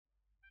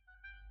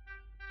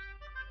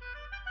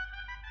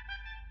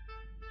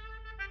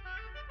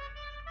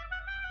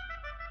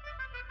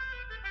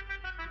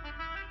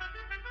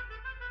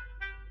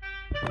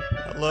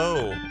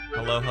Hello.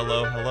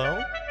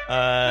 Hello.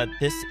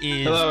 This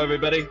is Hello,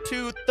 everybody.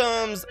 Two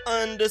Thumbs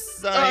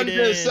Undecided.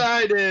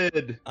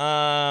 Undecided.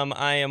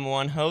 I am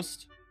one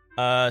host,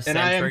 And Sam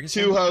I am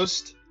Ferguson. two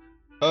hosts.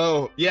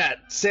 Oh, yeah.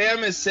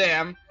 Sam is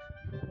Sam.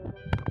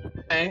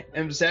 I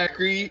am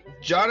Zachary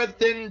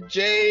Jonathan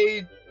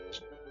Jr.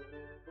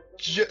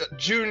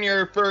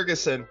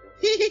 Ferguson.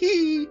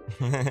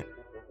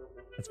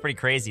 That's pretty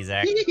crazy,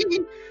 Zach.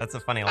 That's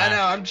a funny laugh. I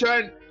know.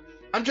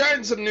 I'm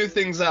trying some new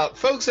things out.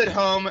 Folks at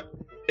home,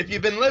 if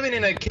you've been living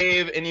in a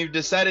cave and you've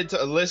decided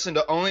to listen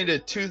to only to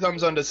Two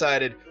Thumbs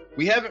Undecided,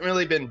 we haven't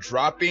really been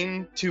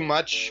dropping too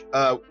much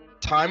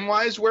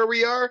time-wise where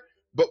we are,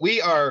 but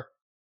we are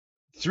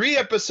 3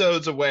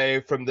 episodes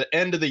away from the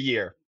end of the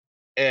year,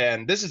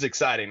 and this is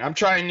exciting. I'm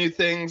trying new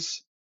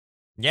things.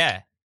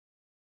 Yeah.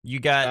 You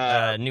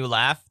got a new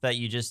laugh that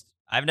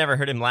I've never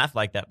heard him laugh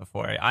like that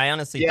before. I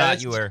honestly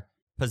thought you were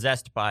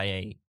possessed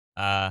by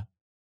a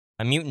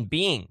mutant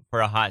being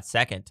for a hot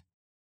second.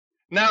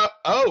 Now,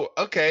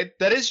 okay.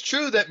 That is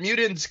true that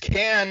mutants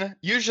can,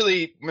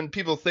 usually when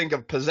people think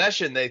of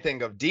possession, they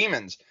think of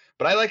demons.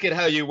 But I like it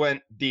how you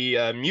went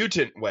the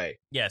mutant way.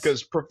 Yes.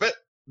 Because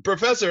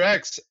Professor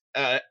X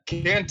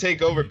can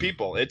take over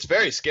people. It's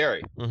very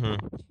scary.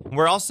 Mm-hmm.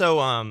 We're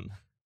also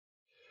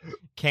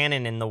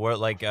canon in the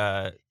world, like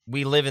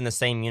we live in the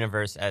same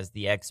universe as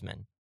the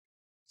X-Men.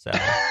 So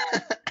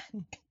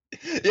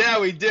yeah,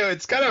 we do.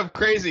 It's kind of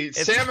crazy.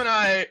 Sam and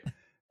I,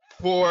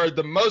 for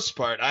the most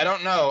part, I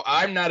don't know.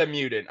 I'm not a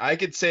mutant. I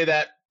could say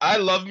that. I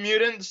love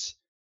mutants.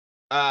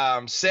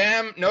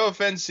 Sam, no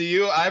offense to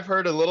you, I've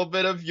heard a little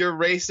bit of your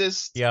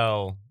racist.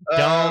 Yo,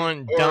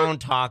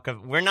 don't talk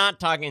of. We're not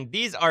talking.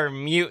 These are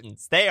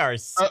mutants. They are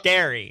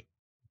scary.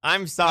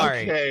 I'm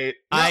sorry. Okay.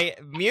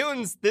 No.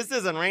 Mutants. This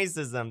isn't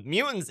racism.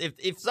 Mutants.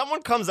 If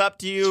someone comes up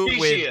to you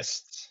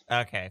Speciesists.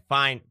 Okay,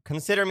 fine.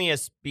 Consider me a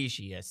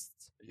speciesist.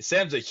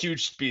 Sam's a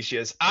huge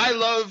speciesist. I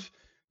love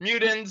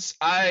mutants.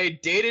 I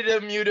dated a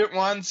mutant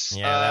once.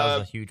 Yeah, that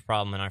was a huge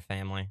problem in our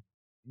family.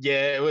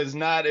 Yeah, it was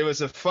not. It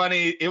was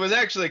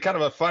actually kind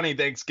of a funny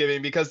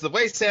Thanksgiving because the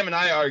way Sam and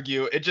I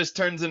argue, it just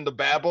turns into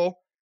babble.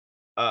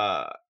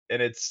 And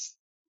it's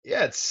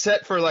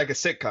set for like a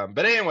sitcom.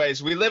 But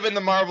anyways, we live in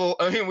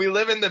we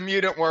live in the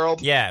mutant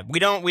world. Yeah, we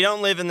don't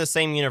live in the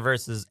same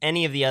universe as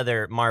any of the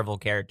other Marvel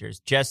characters,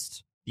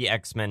 just the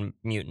X-Men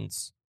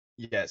mutants.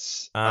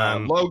 Yes.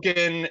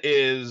 Logan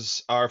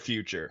is our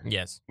future.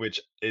 Yes.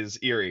 Which is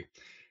eerie.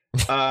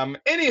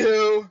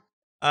 Anywho,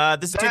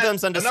 this is Two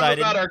Thumbs Undecided.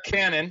 Enough about our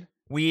canon.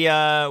 We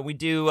talk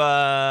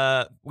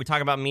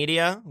about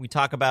media. We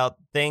talk about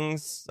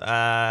things.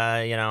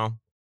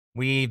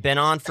 We've been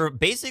on for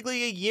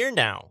basically a year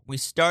now. We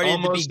started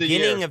Almost the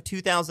beginning of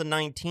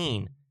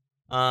 2019.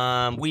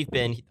 We've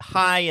been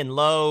high and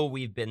low.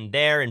 We've been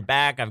there and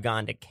back. I've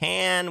gone to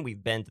Cannes.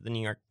 We've been to the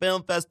New York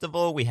Film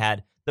Festival. We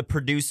had the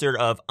producer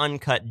of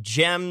Uncut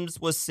Gems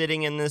was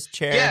sitting in this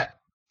chair. Yeah,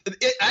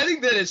 I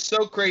think that is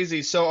so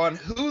crazy. So on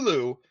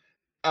Hulu,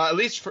 at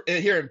least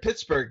here in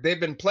Pittsburgh, they've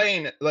been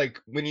playing,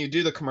 like when you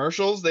do the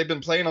commercials, they've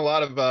been playing a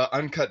lot of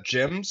Uncut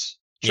Gems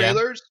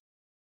trailers.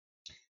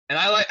 Yeah. And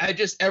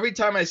every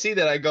time I see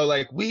that, I go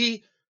like,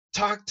 we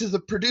talked to the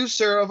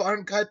producer of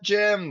Uncut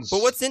Gems.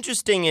 But what's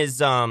interesting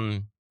is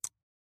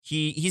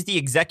he's the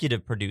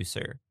executive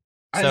producer.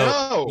 I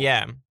know.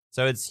 Yeah.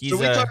 So we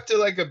talked to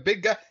like a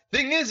big guy.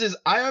 Thing is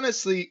I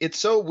honestly, it's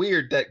so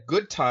weird that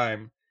Good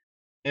Time,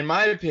 in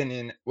my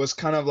opinion, was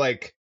kind of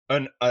like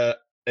an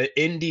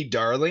indie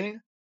darling.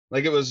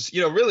 Like it was,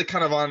 really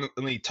kind of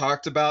only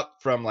talked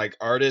about from like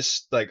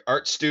artists, like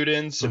art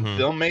students and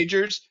film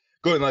majors,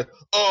 going like,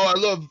 "Oh, I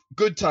love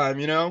Good Time,"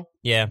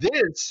 Yeah.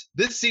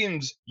 This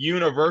seems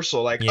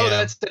universal. Like, oh,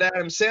 that's an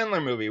Adam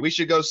Sandler movie. We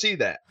should go see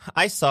that.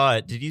 I saw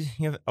it. Did you?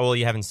 Well,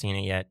 you haven't seen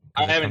it yet.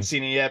 I haven't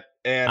seen it yet,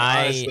 and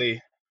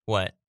honestly,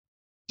 what?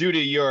 Due to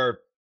your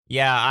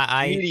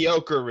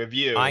mediocre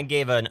review, I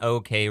gave an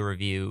okay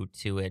review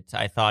to it.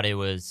 I thought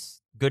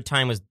Good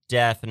Time was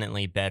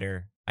definitely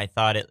better. I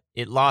thought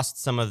it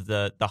lost some of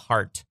the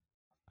heart.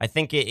 I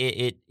think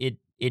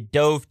it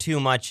dove too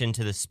much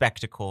into the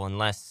spectacle and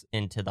less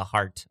into the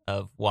heart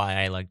of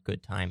why I like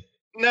Good Time.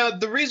 Now,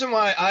 the reason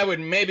why I would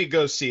maybe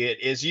go see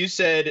it is you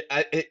said,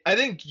 I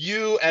think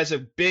you, as a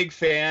big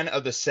fan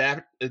of the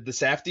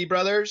Safdie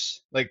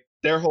brothers, like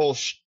their whole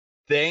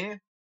thing,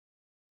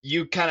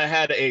 you kind of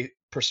had a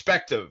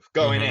perspective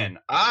going in.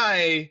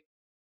 I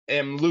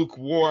am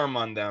lukewarm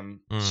on them,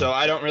 so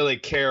I don't really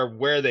care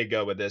where they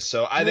go with this.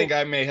 So I think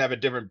I may have a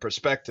different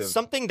perspective.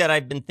 Something that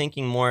I've been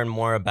thinking more and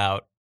more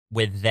about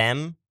with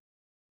them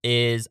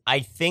is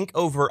I think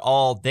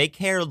overall they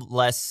care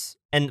less,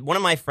 and one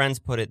of my friends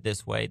put it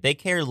this way, they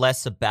care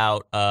less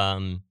about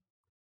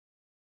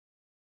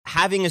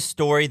having a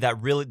story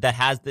that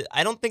has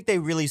I don't think they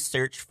really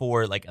search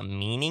for like a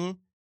meaning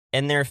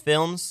in their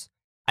films.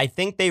 I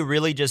think they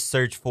really just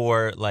search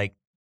for like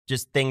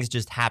just things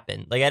just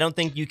happen. Like I don't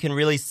think you can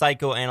really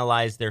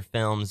psychoanalyze their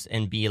films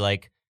and be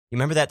like, you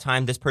remember that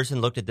time this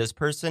person looked at this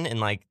person and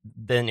like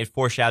then it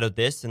foreshadowed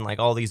this and like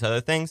all these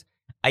other things.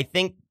 I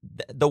think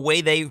the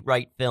way they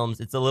write films,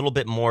 it's a little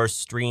bit more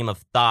stream of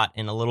thought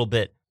and a little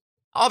bit.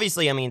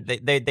 Obviously, I mean,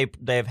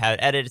 they've had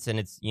edits and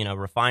it's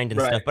refined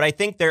and Right. stuff. But I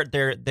think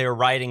their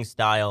writing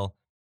style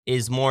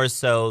is more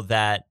so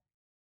that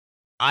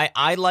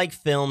I like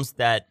films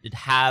that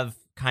have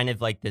kind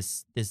of like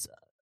this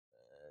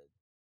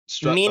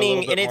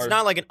meaning, and it's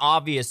not like an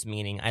obvious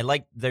meaning. I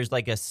like there's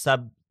like a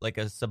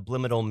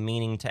subliminal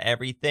meaning to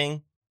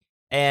everything,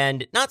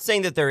 and not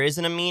saying that there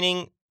isn't a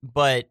meaning,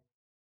 but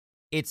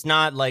it's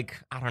not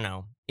like, I don't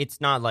know, it's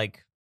not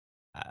like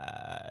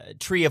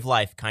Tree of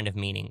Life kind of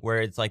meaning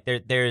where it's like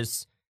there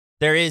is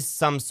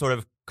some sort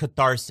of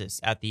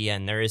catharsis at the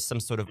end. There is some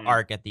sort of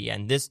arc at the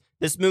end. This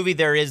movie,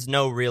 there is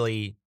no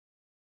really.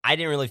 I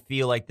didn't really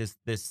feel like this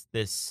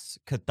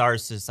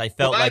catharsis. I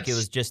felt like it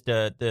was just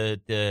an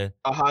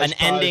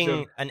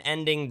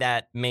ending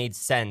that made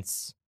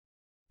sense,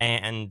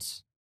 and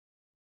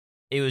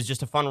it was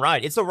just a fun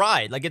ride. It's a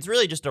ride, like it's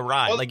really just a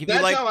ride. Well, like if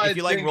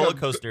you like roller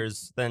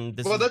coasters, then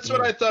this. Well, is that's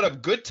what I thought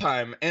of Good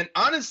Time, and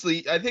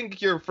honestly, I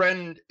think your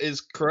friend is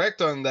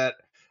correct on that.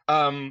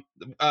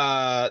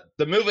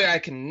 The movie I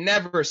can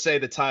never say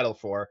the title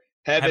for.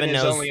 Heaven is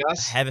knows, Only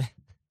Us. Heaven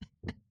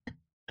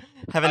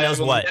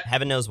knows what.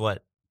 Heaven knows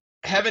what.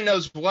 Heaven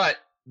Knows What.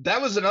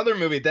 That was another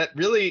movie that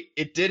really,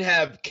 it did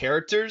have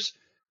characters,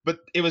 but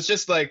it was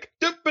just like,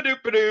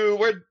 doop-a-doop-a-doo,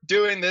 we're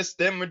doing this,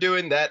 then we're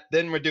doing that,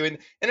 then we're doing,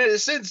 and in a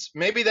sense,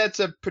 maybe that's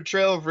a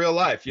portrayal of real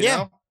life, you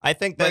know? I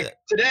think that. Like,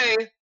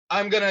 today,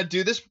 I'm going to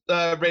do this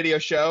radio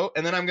show,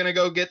 and then I'm going to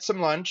go get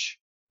some lunch,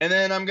 and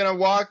then I'm going to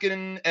walk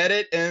and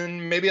edit,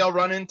 and maybe I'll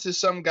run into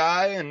some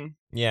guy and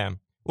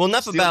Well,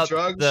 enough about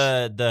drugs.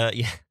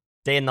 the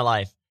day in the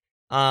life.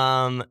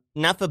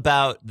 Enough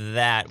about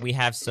that. We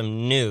have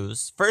some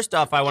news. First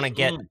off, I want to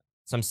get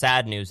some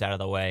sad news out of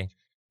the way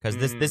because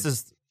this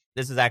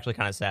is actually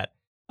kind of sad.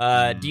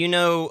 Do you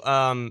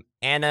know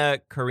Anna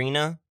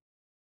Karina?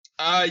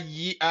 I've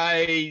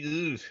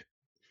been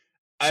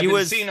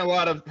seeing a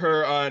lot of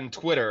her on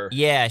Twitter.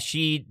 Yeah,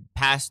 she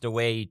passed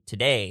away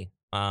today.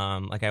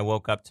 Like I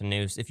woke up to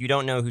news. If you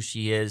don't know who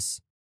she is,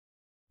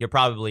 you're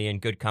probably in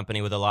good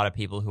company with a lot of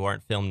people who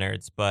aren't film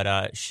nerds.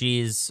 But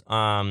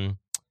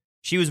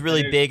she was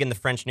really big in the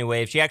French New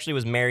Wave. She actually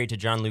was married to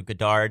Jean-Luc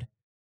Godard.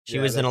 She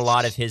was in a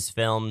lot of his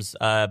films.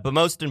 But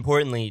most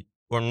importantly,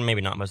 or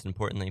maybe not most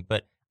importantly,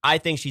 but I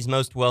think she's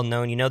most well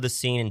known. You know the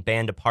scene in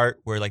Band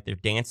Apart where like they're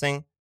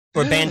dancing?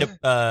 Or Band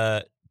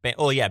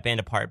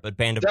Apart, but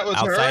Band of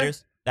Outsiders?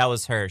 Her? That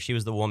was her. She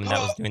was the woman that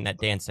was doing that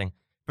dancing.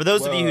 For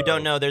those of you who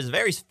don't know, there's a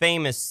very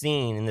famous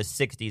scene in the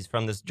 60s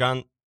from this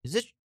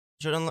is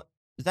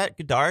that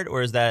Godard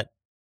or is that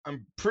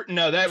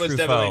No, that was Truffaut?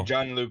 Definitely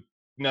Jean-Luc.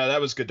 No,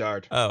 that was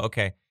Godard. Oh,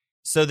 okay.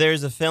 So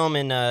there's a film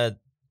in a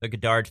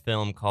Godard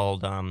film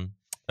called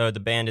the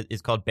band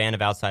is called Band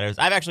of Outsiders.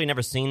 I've actually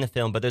never seen the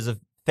film, but there's a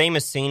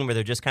famous scene where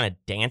they're just kind of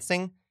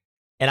dancing,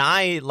 and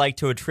I like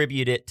to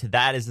attribute it to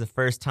that as the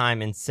first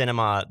time in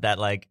cinema that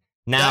like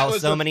now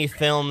so many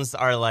films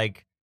are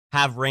like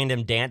have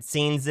random dance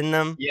scenes in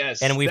them.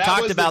 Yes, and we've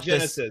talked about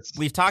this.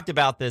 We've talked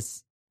about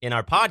this in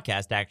our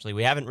podcast. Actually,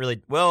 we haven't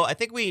really. Well, I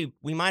think we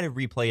might have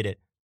replayed it.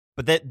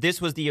 But this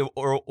was the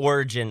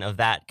origin of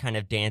that kind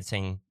of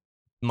dancing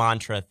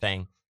mantra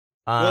thing.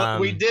 Well,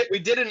 we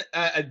didn't.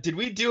 Did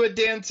we do a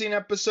dancing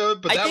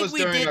episode? But that was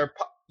during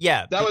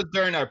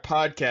during our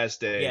podcast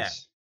days. Yeah.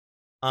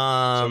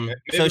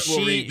 So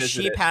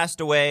she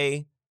passed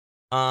away.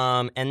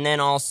 And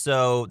then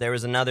also there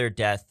was another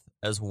death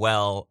as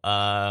well.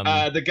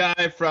 The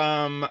guy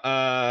from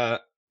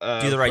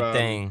Do the Right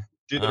Thing.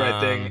 Do the Right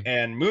Thing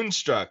and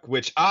Moonstruck,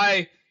 which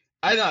I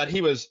thought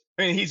he was.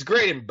 I mean, he's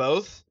great in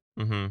both.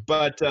 Mm-hmm.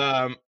 But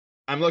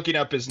I'm looking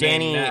up his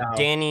name now.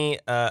 Danny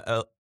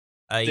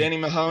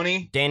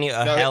Mahoney. Danny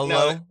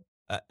Aiello.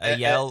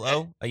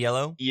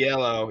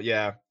 Yellow,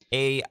 yeah.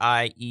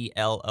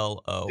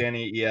 Aiello.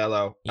 Danny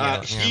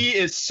Aiello. He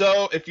is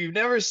so. If you've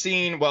never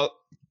seen, well,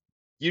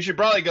 you should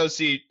probably go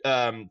see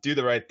Do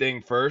the Right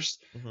Thing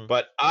first. Mm-hmm.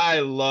 But I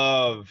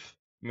love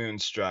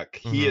Moonstruck.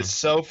 Mm-hmm. He is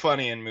so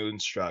funny in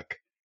Moonstruck.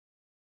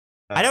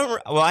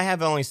 I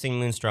have only seen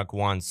Moonstruck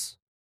once.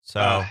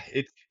 So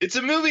it's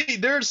a movie.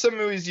 There are some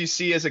movies you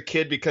see as a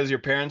kid because your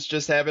parents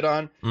just have it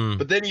on,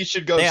 but then you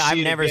should go see it. I've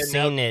never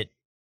seen it.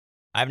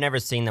 I've never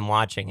seen them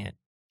watching it.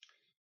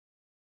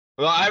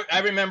 Well, I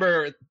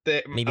remember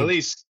that at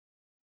least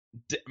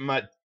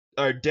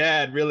our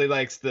dad really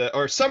likes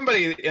or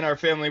somebody in our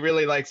family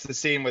really likes the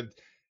scene with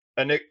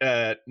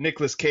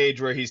Nicolas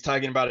Cage where he's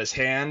talking about his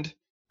hand.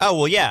 Oh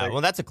well, yeah.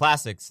 Well, that's a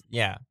classic.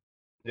 Yeah.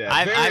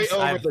 Yeah. Very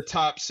over the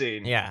top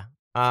scene. Yeah.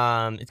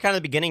 It's kind of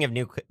the beginning of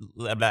Nick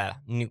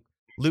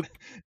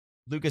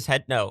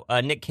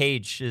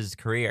Cage's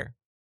career.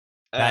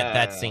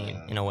 That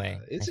scene, in a way,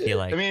 I feel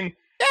like. I mean,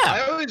 yeah.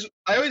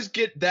 I always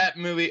get that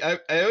movie. I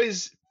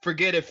always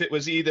forget if it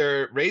was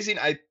either Raising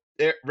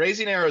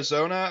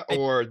Arizona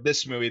or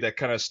this movie that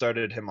kind of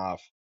started him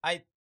off.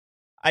 I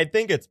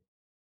think it's.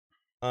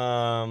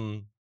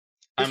 I'm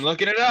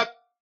looking it up.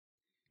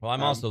 Well,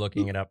 I'm also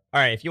looking it up. All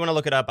right, if you want to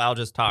look it up, I'll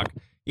just talk.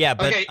 Yeah,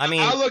 but Okay, I I'll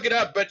mean, look it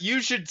up. But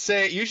you should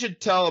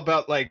tell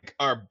about like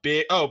our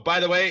big. Oh, by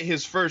the way,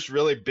 his first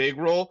really big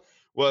role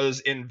was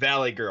in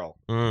Valley Girl.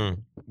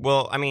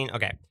 well, I mean,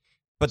 okay,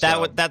 but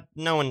So that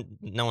no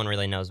one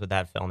really knows what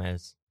that film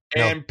is.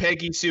 No, and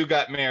Peggy Sue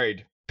got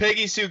married.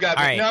 Peggy Sue got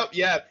all right, nope.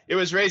 Yeah, it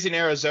was Raising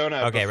Arizona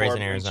okay, before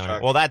Raising Arizona.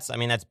 Moonstruck. Well, that's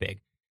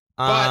big.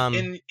 But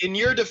in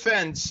your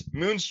defense,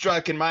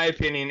 Moonstruck, in my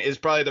opinion, is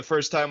probably the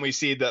first time we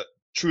see the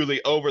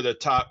truly over the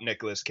top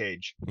Nicolas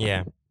Cage.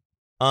 Yeah.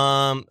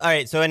 All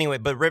right. So anyway,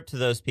 but rip to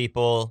those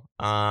people.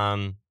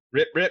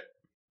 Rip, rip.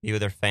 Be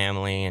with their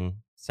family, and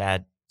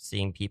sad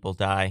seeing people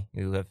die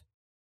who have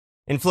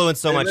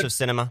influenced so much of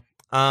cinema.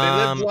 They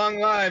lived long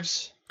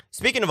lives.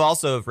 Speaking of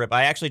also of rip,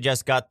 I actually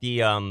just got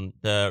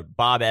the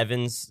Bob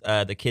Evans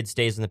The Kid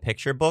Stays in the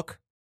Picture book.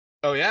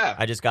 Oh yeah,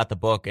 I just got the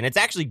book, and it's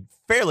actually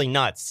fairly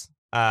nuts.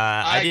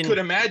 I could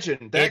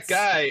imagine that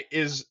guy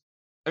is.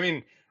 I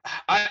mean,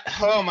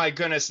 oh my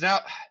goodness.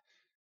 Now,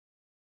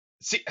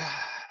 see,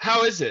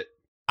 how is it?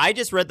 I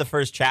just read the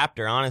first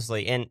chapter,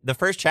 honestly, and the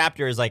first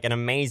chapter is like an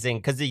amazing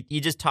because he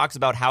just talks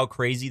about how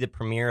crazy the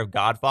premiere of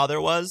Godfather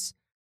was.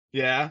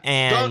 Yeah,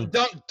 and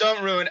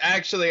don't ruin.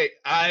 Actually,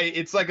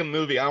 it's like a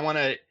movie. I want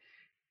to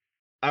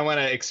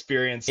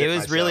experience it. It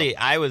was myself. really,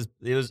 and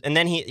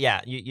then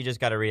you just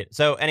got to read it.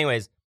 So,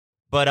 anyways,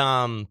 but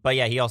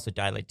yeah, he also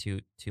died like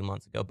two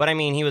months ago. But I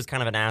mean, he was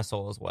kind of an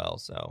asshole as well.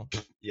 So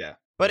yeah,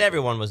 but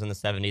everyone was in the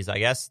 70s, I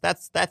guess.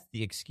 That's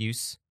the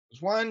excuse. It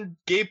was one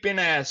gaping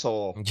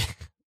asshole.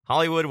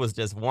 Hollywood was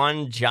just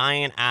one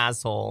giant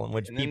asshole in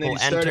which and people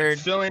then they entered,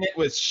 filling it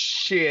with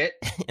shit.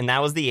 And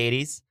that was the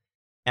 80s.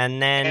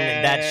 And then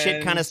that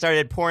shit kind of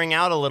started pouring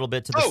out a little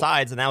bit to the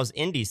sides, and that was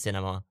indie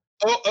cinema.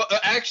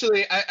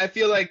 Actually, I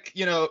feel like,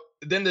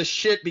 then the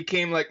shit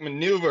became like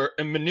manure,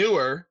 and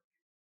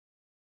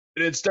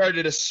it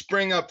started to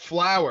spring up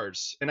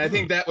flowers. And I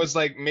think that was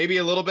like maybe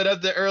a little bit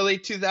of the early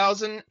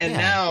 2000. And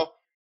now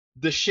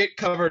the shit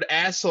covered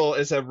asshole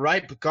is a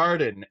ripe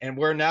garden. And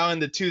we're now in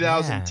the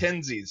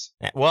 2010s.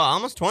 Well,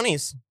 almost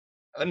 20s.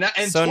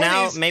 So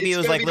now maybe it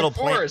was like little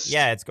plants.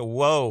 Yeah,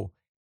 whoa.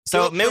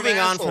 So moving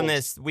on from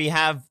this, we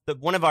have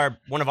one of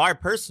our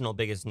personal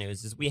biggest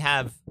news is we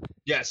have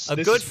a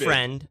good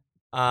friend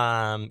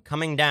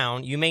coming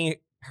down. You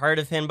may heard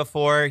of him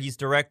before. He's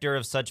director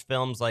of such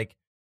films like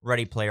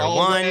Ready Player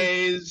One,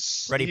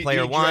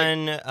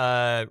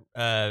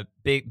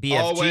 Big BFG.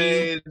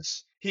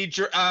 Always. He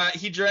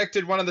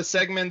directed one of the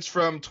segments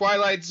from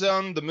Twilight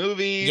Zone, the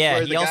movie.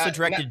 Yeah, he also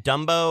directed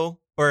Dumbo,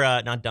 or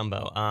not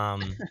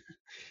Dumbo.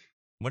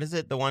 What is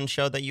it? The one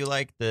show that you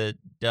like? The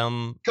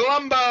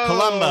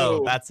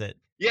Columbo. That's it.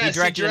 Yes, he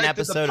directed an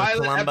episode of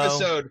Columbo.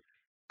 Episode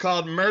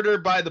called Murder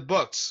by the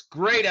Books.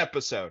 Great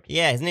episode.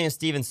 Yeah, his name is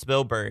Steven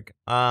Spielberg.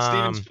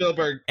 Steven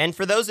Spielberg. And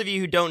for those of you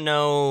who don't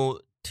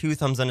know Two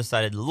Thumbs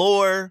Undecided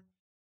lore,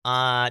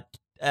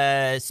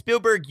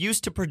 Spielberg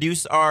used to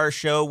produce our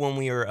show when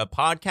we were a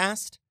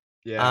podcast.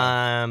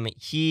 Yeah.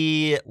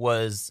 He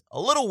was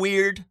a little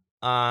weird.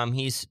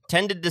 He's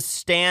tended to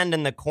stand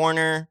in the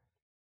corner,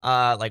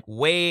 like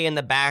way in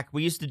the back.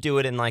 We used to do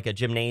it in like a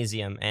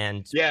gymnasium,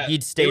 and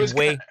he'd stayed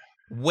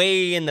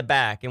way in the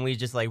back, and we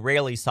just like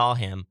rarely saw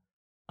him.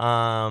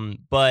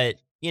 But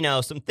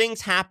some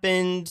things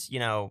happened.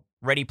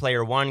 Ready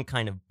Player One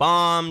kind of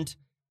bombed.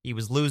 He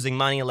was losing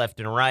money left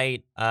and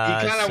right. He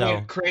kind of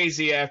went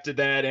crazy after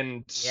that,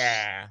 and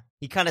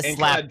he kind of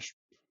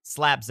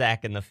slapped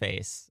Zach in the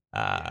face,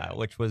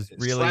 which was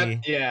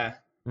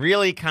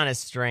really kind of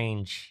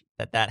strange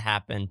that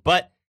happened.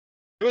 But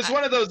it was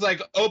one of those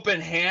like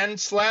open hand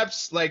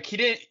slaps. Like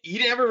he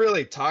never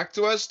really talked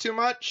to us too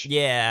much.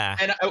 Yeah,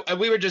 and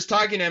we were just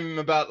talking to him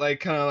about like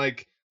kind of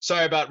like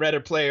sorry about Ready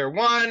Player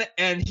One,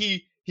 and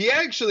he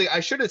actually,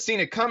 I should have seen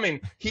it coming.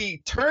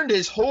 He turned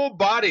his whole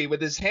body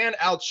with his hand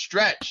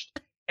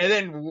outstretched, and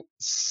then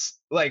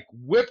like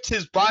whipped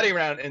his body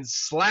around and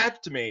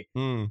slapped me.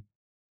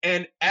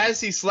 And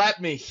as he slapped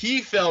me,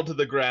 he fell to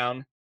the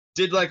ground,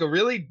 did like a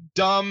really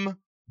dumb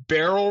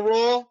barrel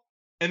roll,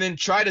 and then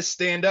tried to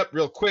stand up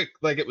real quick,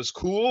 like it was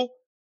cool.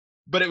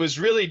 But it was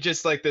really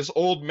just like this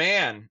old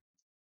man,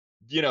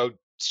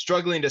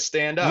 struggling to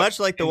stand up. Much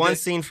like the one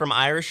scene from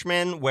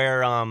Irishman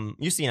where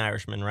you've seen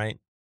Irishman, right?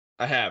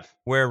 I have.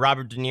 Where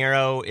Robert De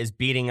Niro is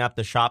beating up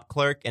the shop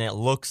clerk, and it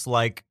looks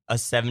like a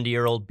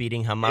 70-year-old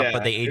beating him up,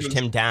 but they aged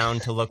him down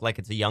to look like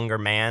it's a younger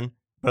man.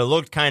 But it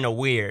looked kind of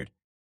weird.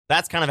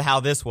 That's kind of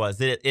how this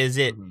was. It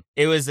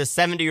was a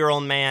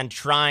 70-year-old man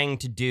trying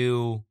to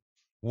do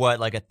what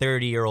like a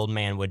 30-year-old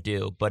man would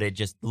do, but it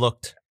just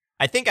looked.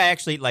 I think I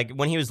actually like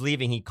when he was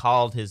leaving, he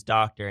called his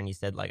doctor and he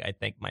said like, I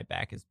think my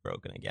back is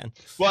broken again.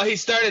 Well, he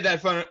started that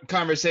fun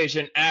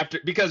conversation after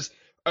because.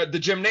 The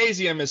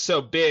gymnasium is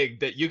so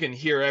big that you can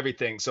hear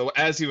everything. So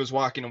as he was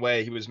walking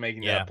away, he was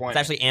making that point. It's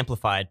actually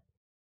amplified.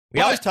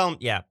 We always tell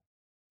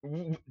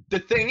him, The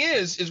thing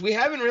is we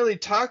haven't really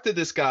talked to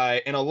this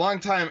guy in a long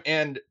time.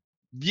 And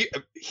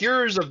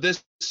hearers of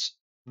this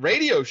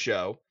radio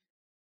show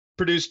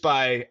produced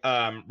by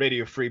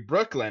Radio Free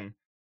Brooklyn,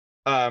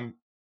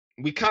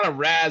 we kind of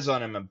razz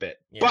on him a bit.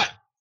 Yeah. But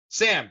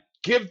Sam,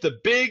 give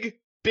the big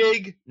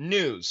big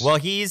news. Well,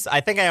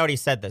 I think I already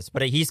said this,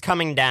 but he's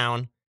coming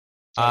down.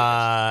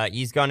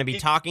 He's going to be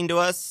talking to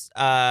us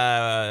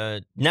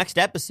next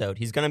episode.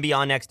 He's going to be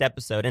on next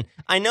episode. And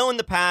I know in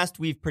the past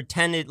we've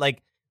pretended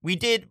like we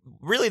did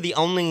really the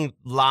only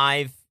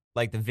live,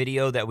 like the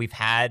video that we've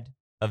had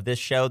of this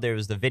show. There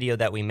was the video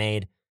that we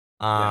made.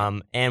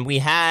 And we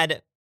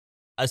had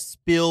a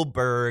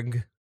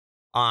Spielberg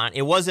on.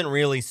 It wasn't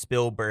really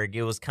Spielberg.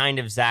 It was kind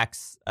of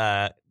Zach's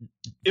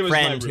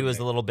friend who was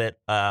a little bit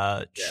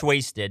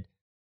wasted.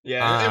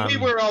 Yeah,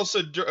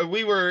 and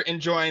we were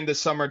enjoying the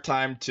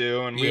summertime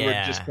too, and we were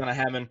just kind of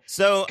having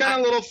a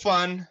little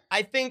fun.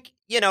 I think,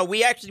 we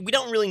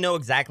don't really know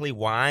exactly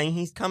why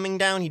he's coming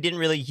down.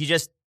 He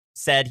just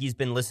said he's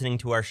been listening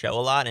to our show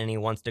a lot and he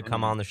wants to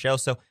come on the show.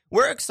 So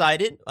we're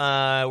excited.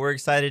 We're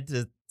excited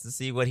to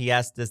see what he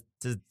has to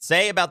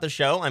say about the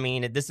show. I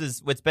mean,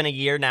 it's been a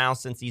year now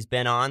since he's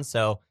been on,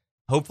 so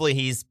hopefully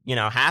he's,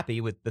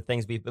 happy with the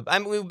things we've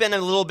been a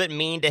little bit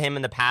mean to him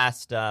in the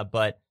past,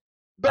 but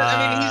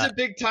I mean, he's a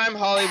big time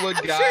Hollywood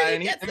guy,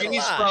 sure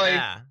he's probably.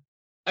 Yeah.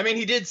 I mean,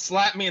 he did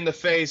slap me in the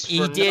face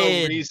for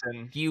no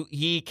reason.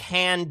 He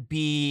can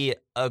be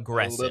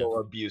aggressive, a little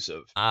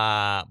abusive.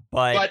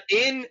 But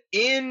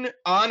in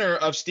honor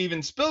of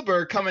Steven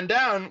Spielberg coming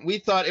down, we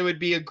thought it would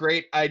be a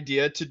great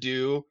idea to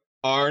do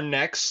our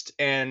next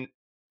and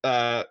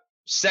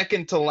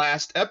second to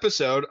last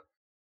episode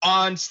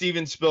on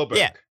Steven Spielberg.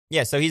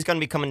 Yeah. So he's going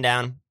to be coming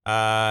down.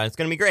 It's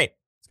going to be great.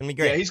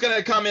 Yeah, he's going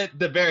to come at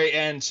the very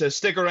end, so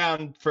stick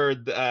around for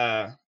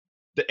the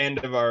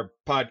end of our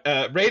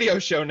radio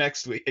show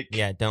next week.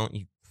 Yeah, don't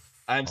you?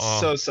 I'm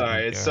so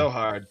sorry. It's so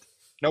hard.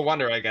 No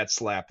wonder I got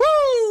slapped.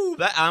 Woo!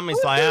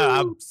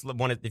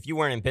 If you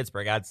weren't in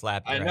Pittsburgh, I'd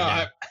slap you.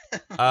 I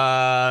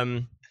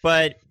know.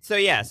 But so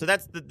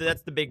that's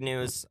the big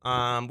news.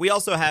 We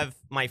also have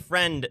my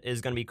friend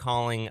is going to be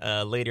calling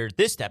later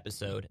this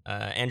episode.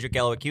 Andrew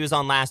Gelwick. He was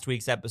on last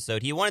week's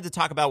episode. He wanted to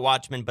talk about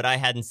Watchmen, but I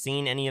hadn't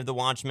seen any of the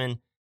Watchmen.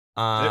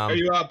 Are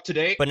you up to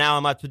date? But now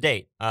I'm up to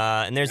date.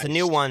 And there's a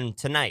new one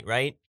tonight,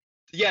 right?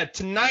 Yeah,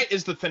 tonight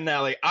is the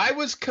finale. I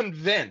was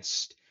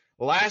convinced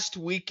last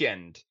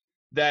weekend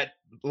that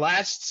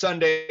last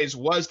Sunday's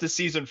was the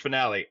season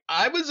finale.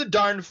 I was a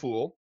darn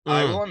fool.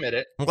 I will admit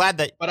it. I'm glad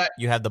that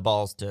you had the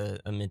balls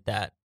to admit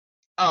that.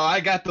 Oh, I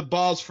got the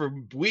balls for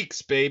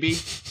weeks, baby.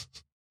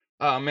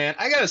 Oh man,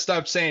 I gotta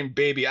stop saying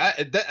baby.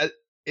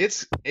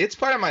 It's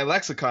part of my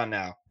lexicon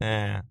now.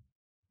 Yeah.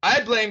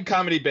 I blame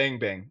Comedy Bang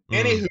Bang.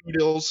 Any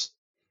hoodles.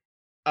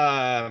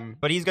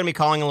 But he's gonna be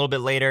calling a little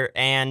bit later,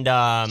 and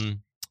we're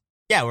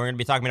gonna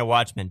be talking about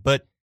Watchmen.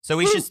 But so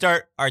we should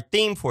start our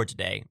theme for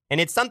today,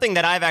 and it's something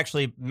that I've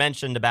actually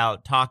mentioned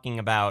about talking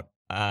about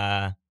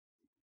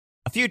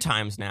a few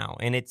times now,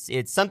 and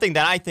it's something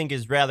that I think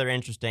is rather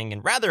interesting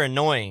and rather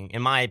annoying,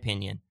 in my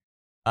opinion.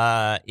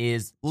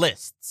 Is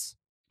lists.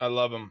 I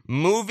love them.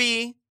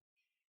 Movie,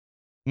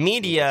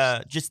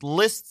 media, just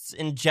lists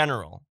in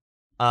general.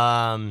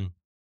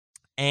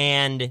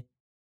 And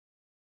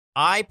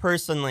I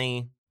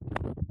personally,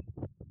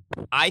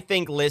 I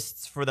think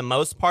lists for the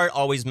most part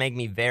always make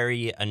me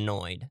very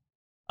annoyed.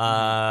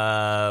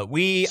 So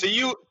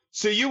you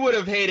would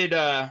have hated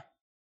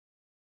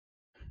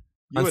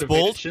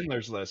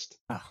Schindler's List.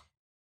 Oh.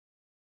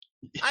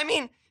 I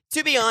mean,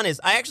 to be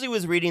honest, I actually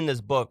was reading this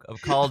book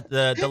called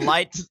the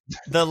light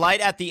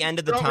at the end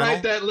of the tunnel. Don't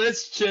write that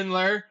list,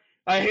 Schindler.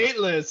 I hate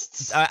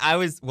lists.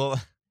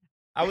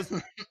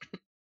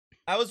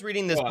 I was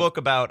reading this book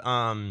about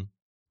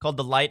called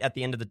The Light at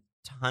the End of the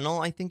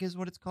Tunnel, I think is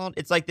what it's called.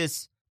 It's like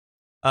this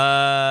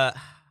what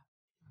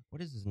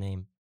is his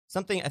name?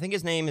 Something, I think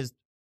his name is,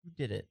 who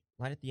did it?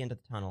 Light at the End of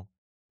the Tunnel.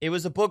 It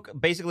was a book,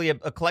 basically a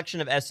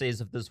collection of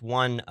essays of this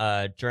one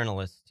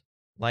journalist.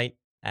 Light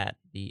at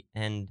the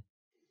End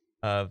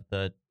of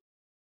the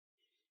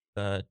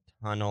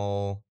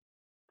Tunnel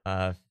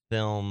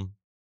film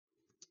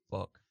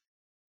book.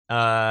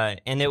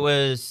 And it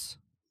was,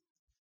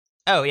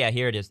 oh yeah,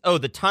 here it is. Oh,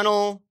 the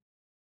tunnel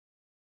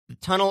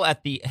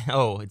at the,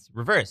 it's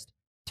reversed.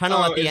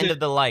 Tunnel at the End of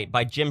the Light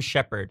by Jim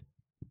Shepard.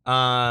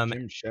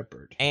 Jim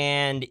Shepard.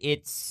 And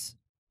it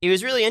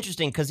was really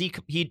interesting because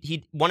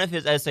he one of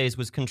his essays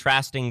was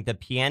contrasting The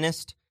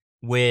Pianist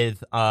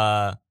with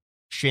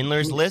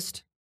Schindler's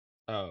List.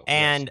 Oh,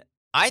 and yes.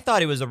 I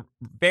thought it was a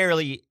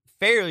fairly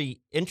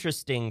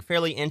interesting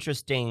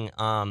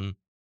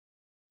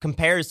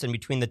comparison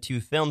between the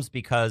two films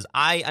because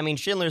I mean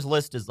Schindler's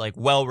List is like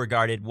well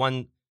regarded,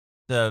 won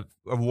the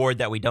award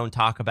that we don't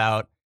talk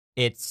about.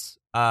 It's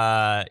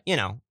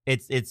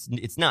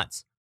it's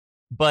nuts.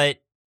 But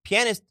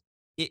Pianist,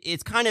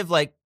 it's kind of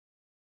like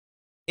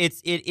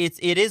it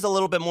is a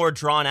little bit more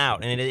drawn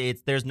out, and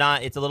it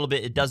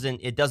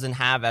doesn't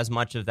have as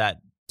much of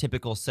that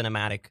typical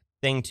cinematic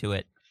thing to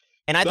it.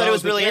 And I thought it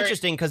was really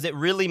interesting because it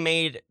really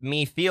made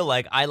me feel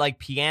like I like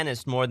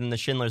Pianist more than the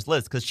Schindler's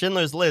List, because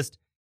Schindler's List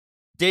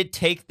did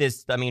take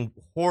this, I mean,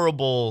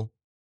 horrible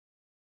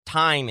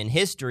time in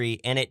history,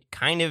 and it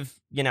kind of,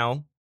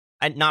 not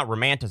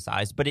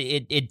romanticized, but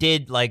it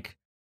did like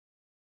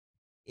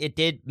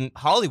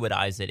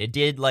Hollywoodize it. It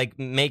did like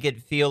make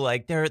it feel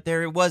like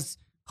there was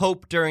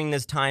hope during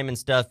this time and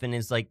stuff. And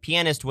is like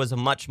Pianist was a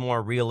much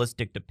more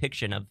realistic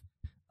depiction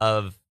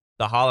of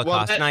the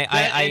Holocaust. Well, And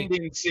that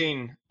ending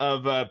scene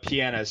of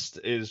Pianist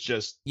is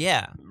just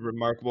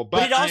remarkable.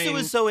 But it also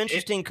is so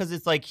interesting because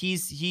it's like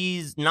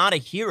he's not a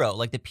hero.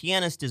 Like the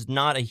Pianist is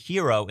not a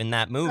hero in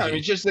that movie. No,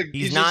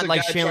 he's not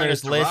like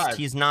Schindler's List. survive.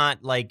 He's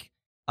not like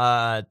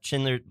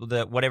Schindler,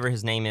 whatever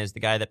his name is, the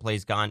guy that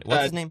plays Gandhi.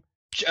 What's his name?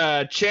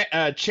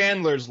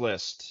 Chandler's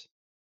List.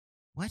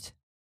 What?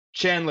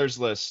 Chandler's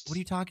List. What are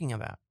you talking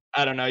about?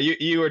 I don't know.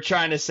 You were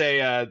trying to say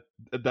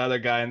the other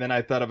guy, and then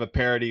I thought of a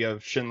parody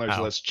of Schindler's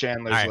List,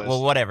 Chandler's List.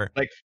 Well, whatever.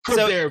 Like, could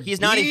there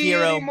he's not a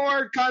hero. Any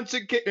more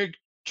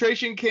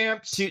concentration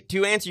camps?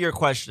 To answer your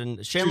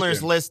question,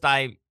 Schindler's List,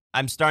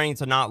 I'm starting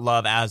to not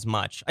love as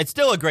much. It's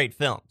still a great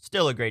film.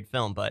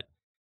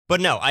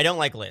 But no, I don't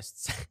like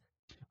lists.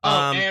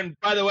 And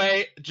by the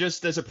way,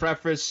 just as a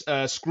preface,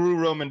 screw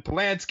Roman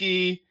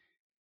Polanski.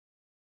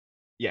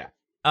 Yeah.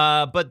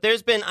 But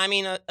there's been,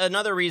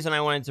 another reason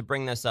I wanted to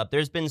bring this up.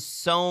 There's been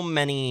so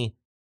many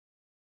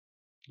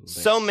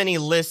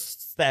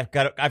lists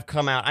that I've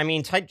come out. I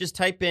mean,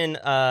 type in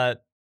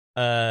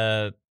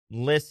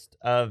list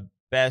of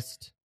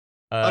best.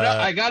 No,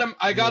 I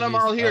got them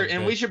all here,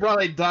 and we should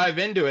probably dive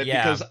into it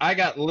because I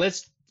got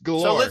lists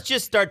galore. So let's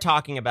just start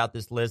talking about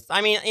this list.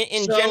 I mean,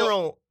 in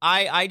general,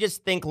 I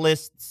just think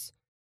lists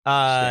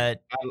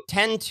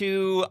tend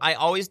to. I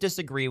always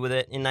disagree with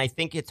it, and I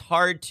think it's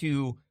hard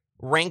to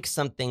rank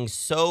something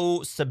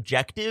so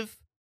subjective.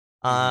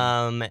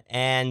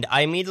 And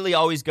I immediately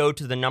always go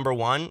to the number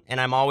one, and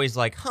I'm always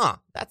like,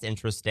 that's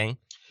interesting.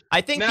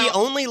 I think the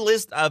only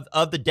list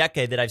of the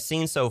decade that I've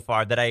seen so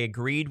far that I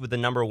agreed with the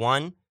number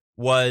one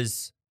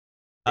was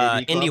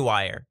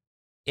IndieWire.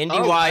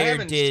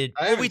 IndieWire did.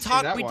 We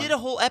did a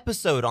whole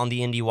episode on the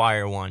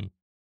IndieWire one.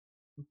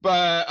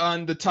 But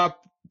on the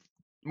top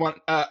one,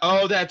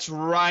 that's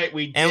right,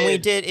 we did. And we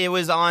did. It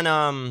was on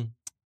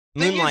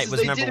Moonlight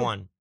was number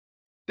one.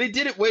 They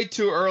did it way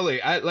too early.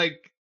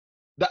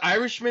 The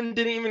Irishman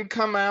didn't even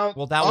come out.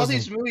 Well, all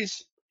these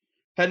movies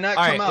had not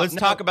come out. All right, let's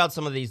talk about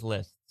some of these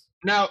lists.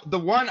 Now, the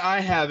one I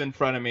have in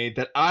front of me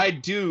that I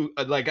do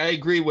I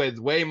agree with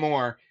way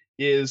more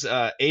is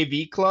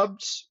AV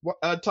Club's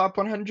Top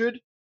 100,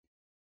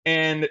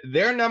 and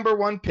their number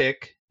one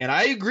pick. And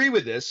I agree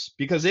with this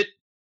because it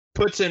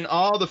puts in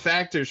all the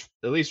factors,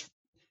 at least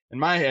in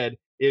my head,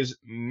 is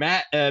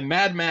Mad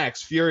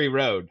Max Fury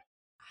Road.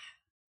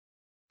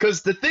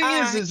 Because the thing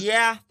is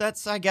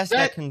I guess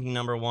that can be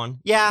number one.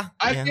 Yeah,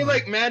 I feel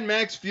like Mad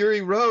Max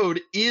Fury Road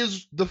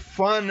is the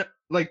fun,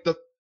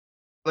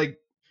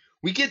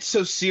 we get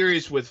so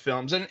serious with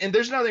films, and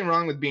there's nothing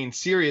wrong with being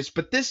serious,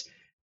 but this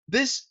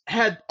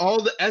had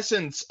all the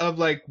essence of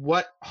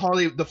what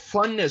the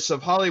funness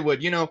of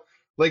Hollywood.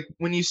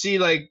 When you see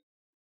like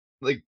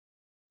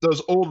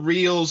those old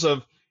reels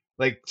of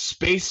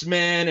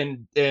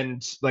spacemen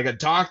and like a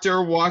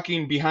doctor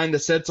walking behind the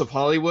sets of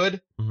Hollywood,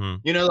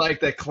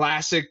 the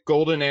classic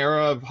golden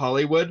era of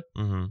Hollywood.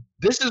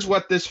 This is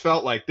what this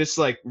felt like. This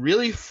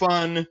really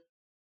fun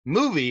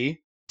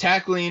movie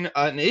tackling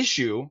an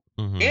issue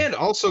and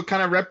also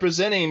kind of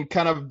representing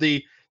kind of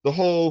the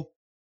whole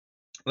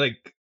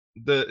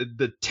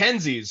the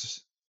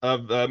tensies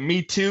of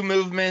Me Too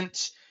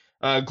movement,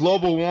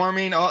 global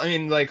warming, all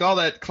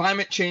that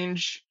climate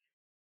change,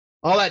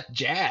 all that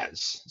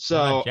jazz.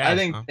 So I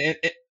think, and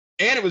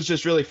it was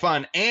just really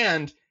fun.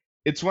 And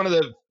it's one of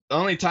the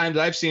only times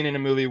I've seen in a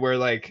movie where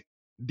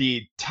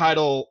the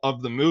title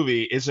of the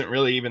movie isn't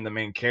really even the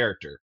main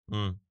character.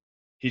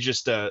 He's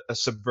just a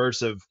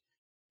subversive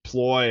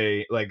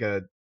ploy,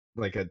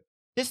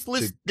 this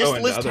list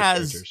has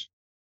characters.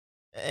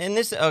 And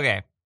this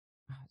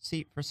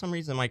see, for some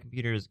reason my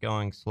computer is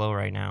going slow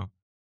right now.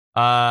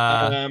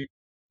 I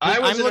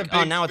was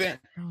now it's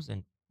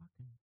frozen.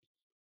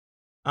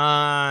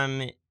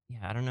 Yeah,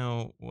 I don't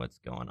know what's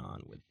going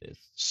on with this.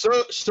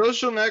 So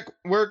Social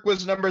Network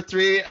was number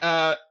 3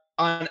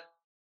 on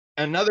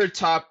another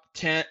top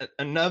 10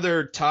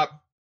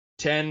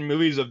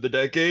 movies of the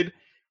decade.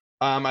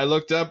 I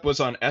looked up was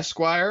on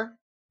Esquire.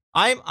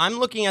 I'm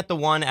looking at the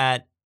one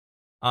at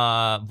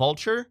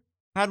Vulture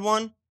had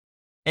one,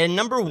 and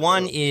number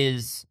 1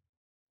 is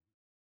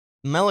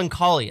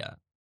Melancholia.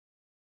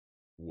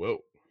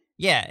 Whoa.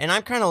 Yeah, and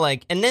I'm kind of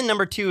and then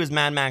number 2 is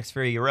Mad Max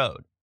Fury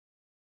Road.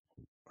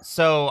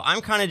 So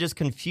I'm kind of just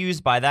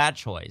confused by that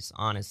choice,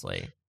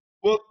 honestly.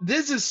 Well,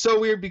 this is so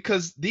weird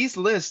because these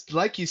lists,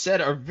 like you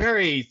said, are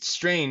very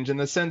strange in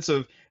the sense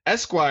of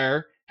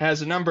Esquire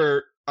has a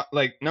number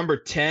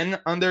 10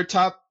 on their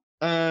top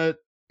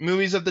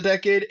movies of the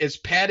decade is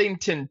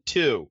Paddington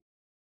 2,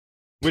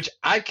 which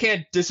I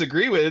can't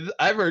disagree with.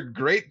 I've heard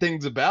great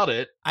things about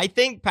it. I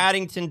think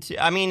Paddington 2,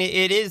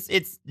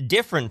 it's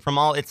different from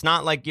all, it's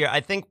not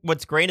I think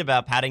what's great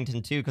about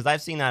Paddington 2, because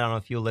I've seen that on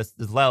a few lists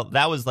as well,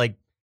 that was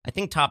I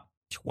think top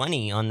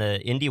 20 on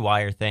the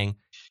IndieWire thing.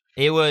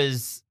 It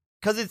was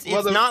because it's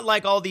not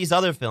like all these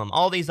other films.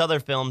 All these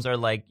other films are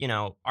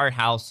art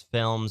house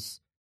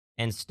films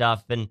and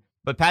stuff. And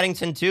But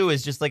Paddington 2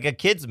 is just like a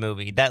kid's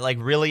movie that like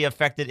really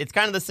affected. It's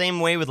kind of the same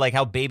way with like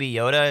how Baby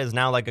Yoda is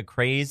now like a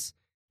craze.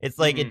 It's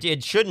like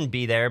it shouldn't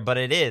be there, but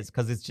it is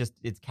because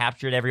it's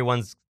captured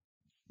everyone's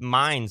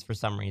minds for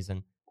some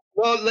reason.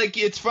 Well, like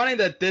it's funny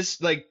that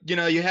this, like, you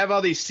know, you have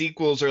all these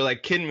sequels or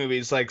like kid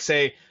movies, like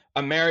say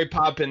a Mary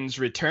Poppins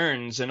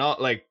Returns and all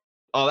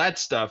that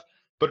stuff.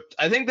 But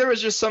I think there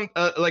was just some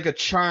like a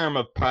charm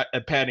of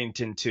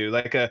Paddington 2,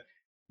 like a,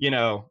 you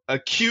know, a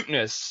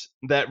cuteness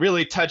that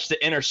really touched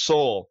the inner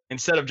soul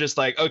instead of just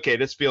like, okay,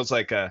 this feels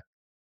like a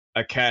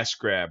cash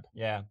grab.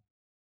 Yeah.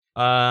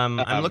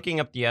 I'm looking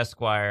up the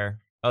Esquire.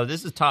 Oh,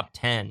 this is top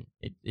 10.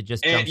 It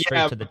just jumped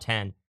straight to the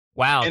 10.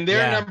 Wow. And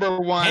their number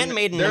one,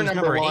 Handmaiden their was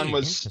number one 8.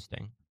 was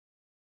Interesting.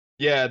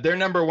 Yeah, their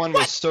number one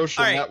was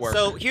Social Network.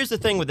 So here's the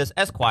thing with this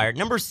Esquire.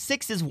 Number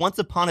 6 is Once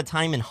Upon a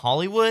Time in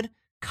Hollywood.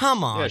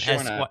 Come on, yeah, sure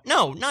Esquire.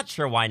 No, not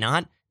sure why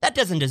not. That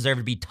doesn't deserve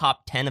to be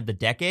top 10 of the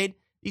decade.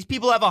 These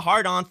people have a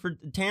hard on for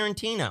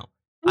Tarantino.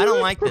 I don't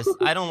like this.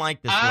 I don't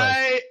like this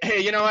list. Hey,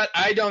 you know what?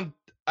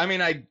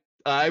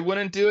 I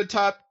wouldn't do a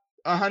top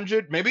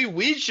 100. Maybe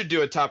we should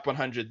do a top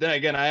 100. Then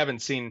again, I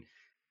haven't seen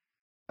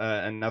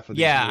enough of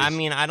these movies. I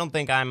mean, I don't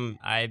think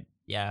I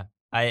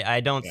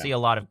don't see a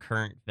lot of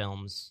current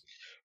films.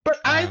 But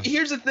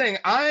here's the thing.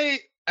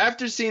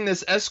 After seeing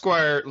this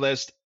Esquire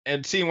list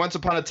and seeing Once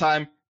Upon a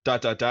Time ...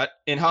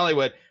 in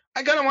Hollywood,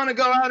 I kind of want to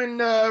go out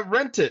and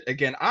rent it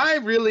again. I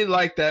really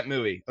like that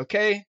movie.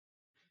 Okay.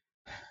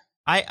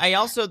 I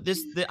also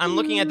I'm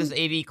looking at this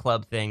AV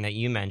Club thing that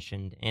you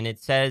mentioned, and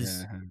it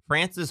says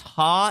Frances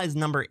Ha is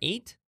number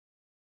 8.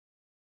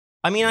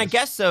 I mean, I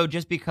guess so,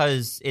 just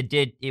because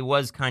it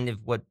was kind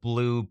of what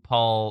blew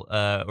Paul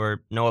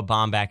or Noah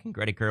Baumbach and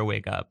Greta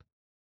Gerwig up.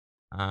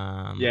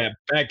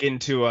 Back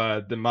into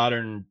the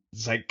modern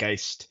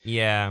zeitgeist.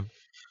 Yeah.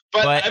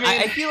 But I mean,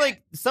 I feel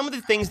like some of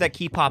the things that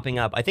keep popping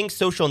up, I think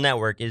Social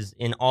Network is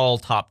in all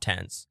top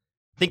 10s.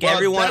 I think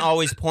everyone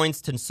always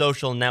points to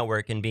Social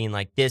Network and being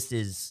like, I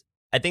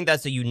think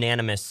that's a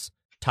unanimous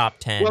top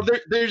 10. Well,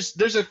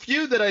 there's a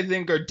few that I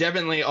think are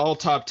definitely all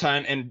top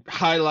 10 and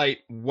highlight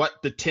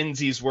what the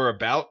Tinsies were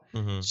about.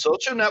 Mm-hmm.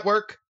 Social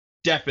Network,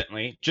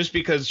 definitely, just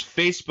because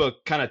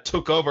Facebook kind of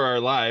took over our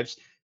lives.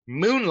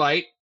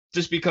 Moonlight,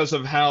 just because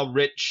of how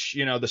rich,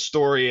 you know, the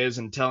story is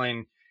and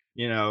telling,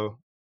 you know,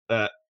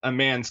 a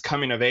man's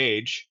coming of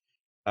age.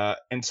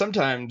 And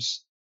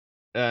sometimes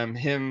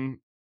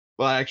him,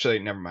 well, actually,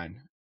 never mind.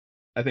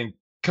 I think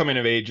coming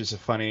of age is a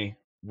funny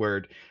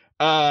word.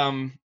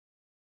 And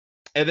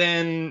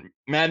then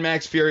Mad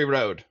Max Fury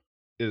Road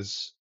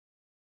is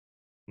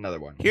another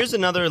one. Here's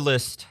another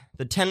list.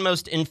 The 10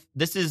 most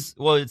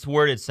it's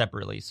worded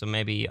separately, so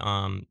maybe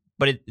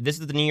but this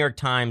is the New York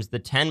Times, the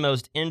 10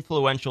 most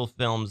influential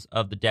films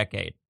of the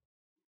decade.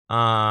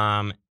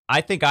 I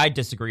think I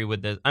disagree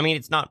with this. I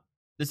mean,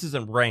 this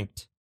isn't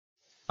ranked.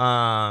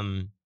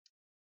 But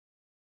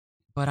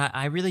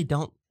I really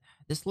don't.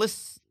 This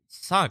list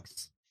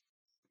sucks.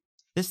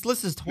 This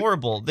list is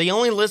horrible. The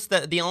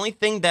only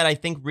thing that I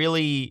think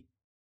really,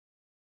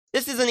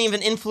 this isn't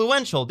even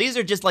influential. These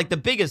are just like the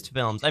biggest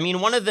films. I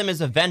mean, one of them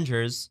is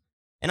Avengers,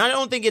 and I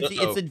don't think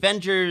it's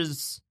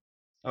Avengers.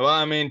 Well,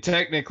 I mean,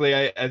 technically,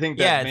 I think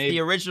that it's the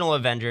original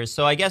Avengers.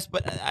 So I guess,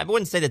 but I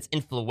wouldn't say that's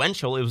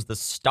influential. It was the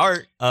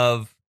start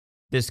of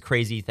this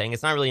crazy thing.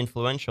 It's not really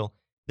influential.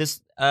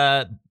 This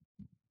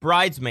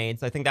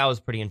Bridesmaids, I think that was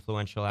pretty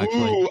influential,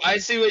 actually. Ooh, I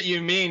see what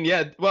you mean.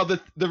 Yeah. Well,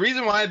 the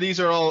reason why these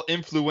are all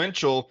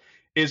influential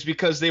is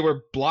because they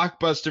were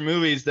blockbuster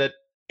movies that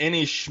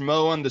any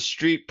schmo on the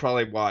street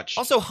probably watched.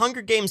 Also,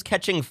 Hunger Games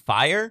Catching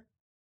Fire,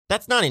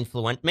 that's not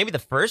influential. Maybe the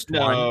first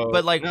one,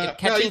 but like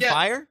Catching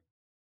Fire?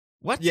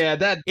 What?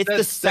 Yeah, it's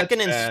the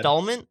second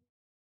installment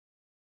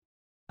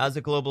as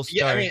a global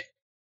star. Yeah,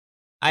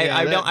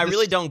 I mean, I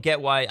really don't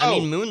get why. I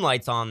mean,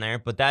 Moonlight's on there,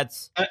 but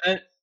that's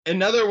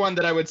another one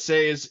that I would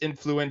say is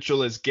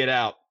influential is Get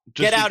Out.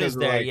 Get Out is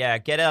there, yeah.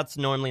 Get Out's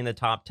normally in the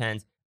top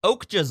 10s.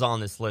 Okja's on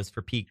this list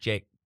for Pete's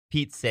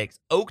sake.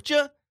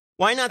 Okja?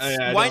 Why not?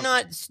 Why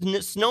not?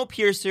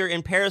 Snowpiercer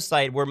and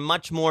Parasite were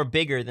much more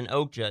bigger than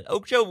Okja.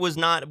 Okja was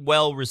not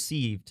well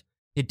received.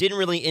 It didn't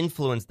really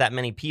influence that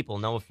many people.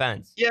 No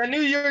offense. Yeah, New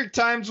York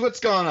Times.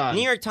 What's going on?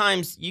 New York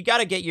Times. You got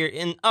to get your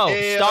in. Oh,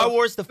 Star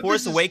Wars: The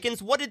Force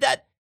Awakens. What did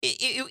that?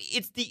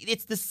 It's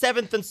the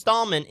 7th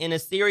installment in a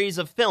series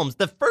of films.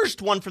 The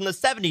first one from the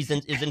 70s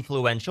is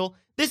influential.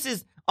 This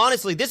is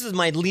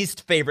my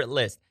least favorite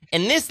list.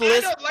 And this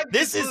list, I don't like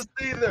this list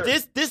either.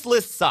 This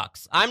list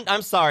sucks.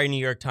 I'm sorry,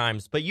 New York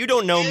Times, but you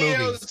don't know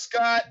movies.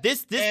 Scott,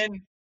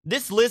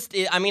 this list,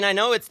 I mean, I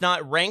know it's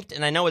not ranked,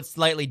 and I know it's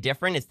slightly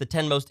different. It's the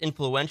 10 most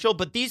influential,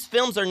 but these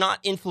films are not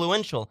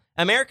influential.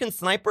 American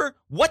Sniper,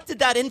 what did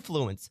that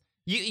influence?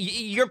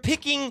 You're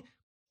picking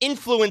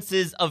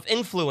influences of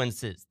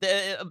influences.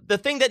 The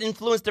thing that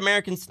influenced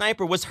American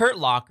Sniper was Hurt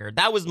Locker.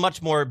 That was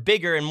much more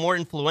bigger and more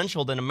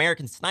influential than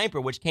American Sniper,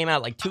 which came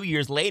out like 2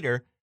 years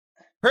later.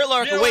 Hurt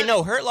Locker,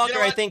 Hurt Locker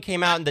I think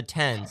came out in the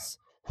 10s.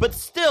 But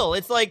still,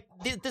 it's like,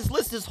 this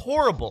list is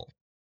horrible.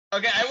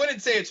 Okay, I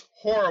wouldn't say it's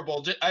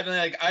horrible.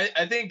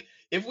 I think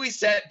if we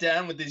sat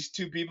down with these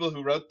two people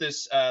who wrote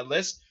this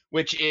list,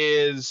 which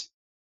is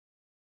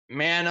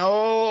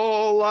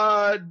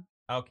Manola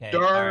Okay.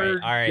 All right.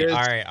 All right. All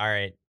Dargis. right. All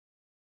right.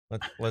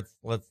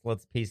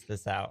 Let's piece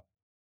this out.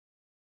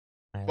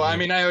 All right, Well, I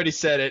mean, I already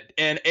said it,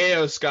 and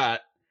A.O.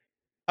 Scott.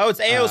 Oh, it's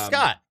A.O.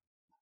 Scott.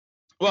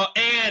 Well,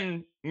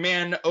 and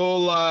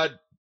Manola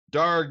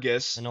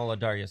Dargis. Enola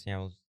Dargis.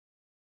 Yeah.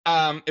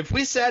 If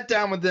we sat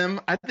down with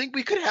them, I think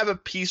we could have a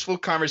peaceful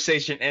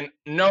conversation. And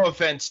no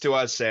offense to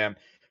us, Sam,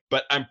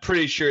 but I'm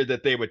pretty sure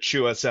that they would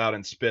chew us out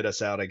and spit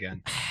us out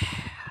again.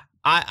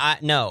 I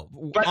no.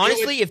 But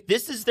honestly, if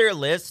this is their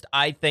list,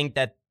 I think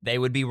that they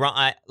would be wrong.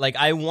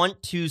 I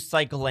want to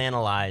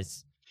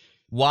psychoanalyze.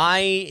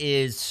 Why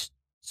is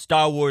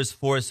Star Wars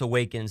Force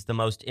Awakens the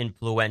most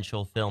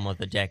influential film of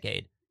the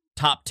decade?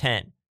 Top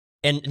 10.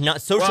 And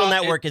Social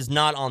Network is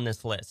not on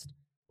this list.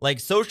 Like,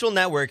 Social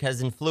Network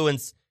has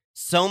influenced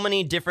so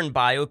many different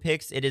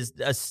biopics. It has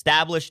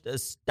established a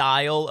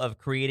style of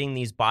creating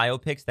these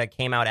biopics that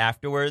came out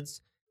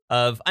afterwards.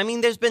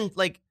 There's been,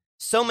 like,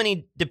 so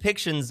many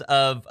depictions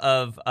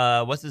of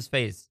what's his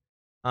face?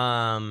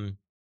 Well,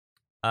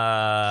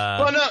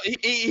 no.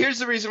 Here's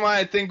the reason why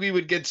I think we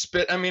would get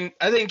spit. I mean,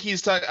 I think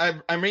he's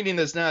talking. I'm reading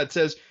this now. It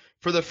says,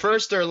 for the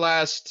first or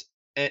last,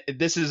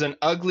 this is an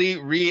ugly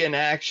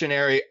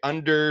reenactionary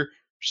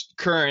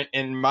undercurrent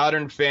in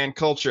modern fan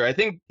culture. I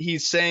think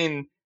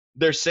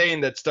they're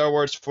saying that Star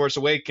Wars Force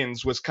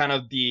Awakens was kind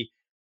of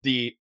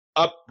the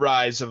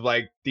uprise of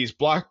like these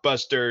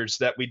blockbusters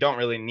that we don't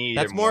really need.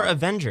 That's anymore. more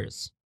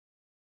Avengers.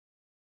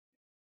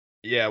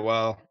 Yeah,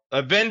 well,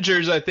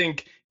 Avengers, I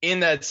think, in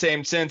that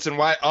same sense, and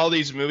why all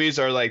these movies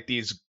are like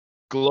these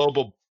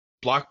global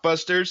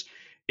blockbusters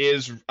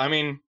is, I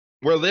mean,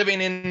 we're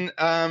living in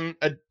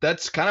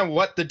that's kind of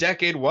what the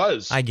decade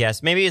was. I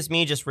guess maybe it's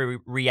me just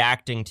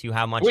reacting to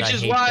how much. Which I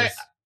is hate why this.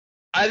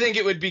 I think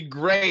it would be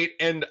great,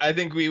 and I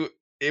think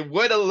it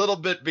would a little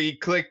bit be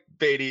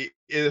clickbaity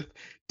if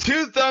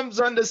Two Thumbs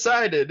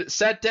Undecided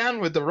sat down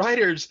with the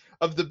writers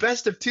of the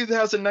best of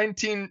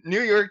 2019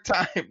 New York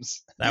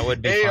Times. That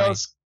would be funny.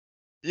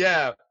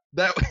 Yeah,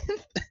 that.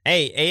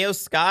 Hey, A.O.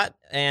 Scott,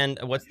 and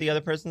what's the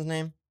other person's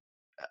name?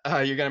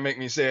 You're gonna make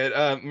me say it.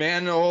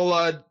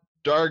 Manola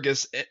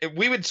Dargis.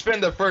 We would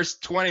spend the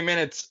first 20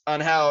 minutes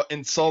on how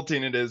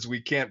insulting it is.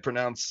 We can't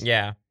pronounce.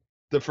 Yeah.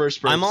 The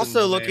first person. I'm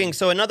also looking.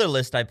 So another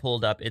list I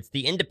pulled up. It's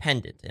The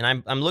Independent,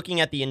 and I'm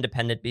looking at The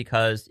Independent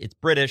because it's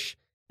British,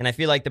 and I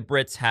feel like the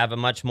Brits have a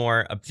much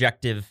more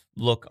objective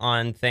look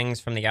on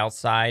things from the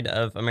outside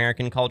of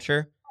American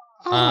culture.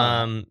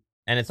 Oh.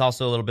 And it's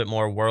also a little bit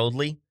more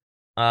worldly.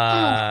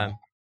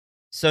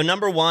 So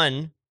number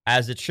one,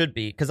 as it should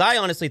be, because I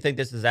honestly think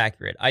this is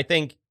accurate. I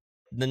think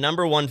the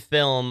number one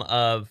film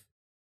of,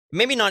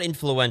 maybe not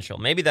influential,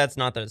 maybe that's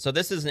not the, so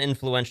this isn't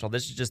influential,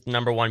 this is just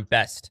number one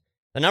best.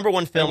 The number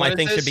one film I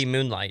think should be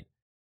Moonlight.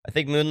 I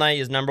think Moonlight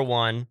is number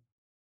one.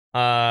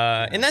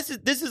 And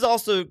this is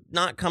also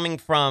not coming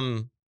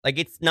from, like,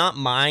 it's not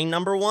my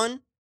number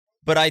one,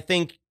 but I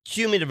think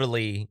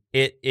cumulatively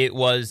it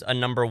was a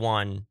number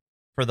one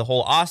for the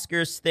whole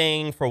Oscars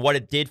thing, for what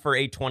it did for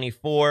A24,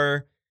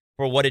 for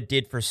what it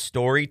did for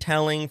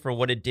storytelling, for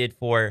what it did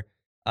for,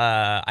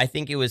 I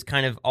think it was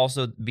kind of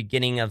also the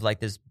beginning of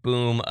like this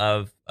boom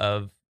of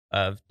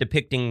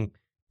depicting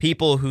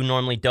people who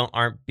normally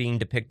aren't being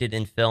depicted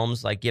in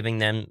films, like giving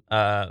them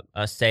a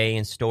say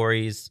in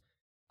stories.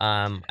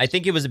 I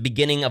think it was a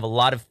beginning of a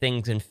lot of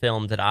things in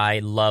film that I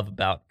love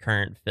about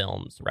current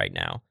films right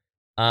now.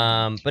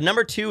 But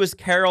number two is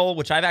Carol,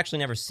 which I've actually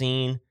never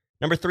seen.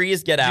 Number three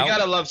is Get Out. You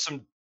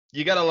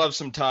gotta love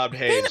some Todd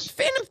Hayes.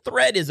 Phantom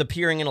Thread is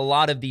appearing in a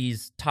lot of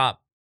these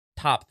top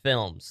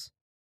films.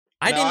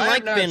 I didn't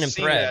like Phantom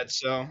Thread.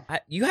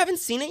 You haven't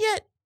seen it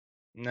yet?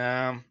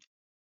 No.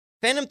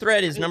 Phantom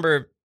Thread is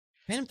number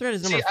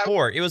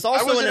 4. It was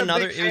also in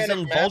another. It was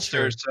in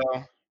Vulture.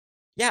 So.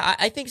 Yeah,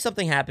 I think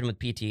something happened with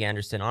P.T.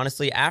 Anderson.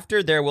 Honestly,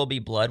 after There Will Be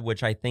Blood,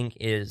 which I think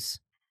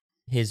is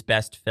his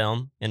best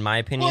film, in my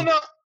opinion. Well, no.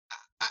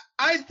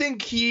 I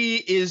think he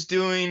is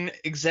doing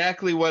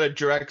exactly what a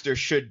director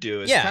should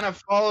do. Is kind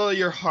of follow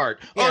your heart.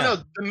 Yeah. Oh,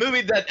 no. The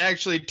movie that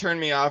actually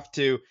turned me off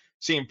to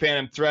seeing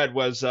Phantom Thread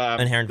was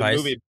Inherent Vice.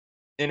 Movie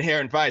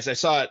Inherent Vice. I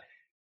saw it.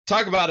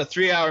 Talk about a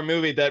 3-hour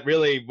movie that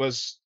really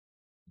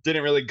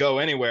didn't really go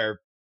anywhere.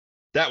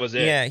 That was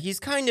it. Yeah, he's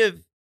kind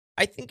of,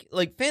 I think,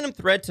 like, Phantom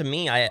Thread to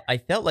me, I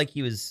felt like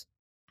he was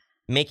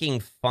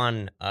making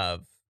fun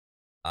of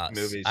us.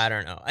 Movies. I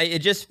don't know. It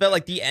just felt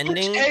like the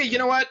ending. Hey, you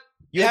know what?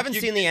 You haven't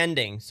seen the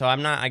ending, so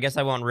I guess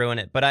I won't ruin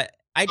it. But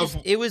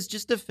it was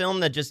just a film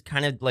that just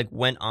kind of like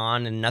went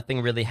on and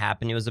nothing really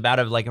happened. It was about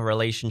a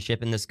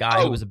relationship and this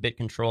guy who was a bit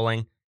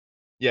controlling.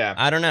 Yeah.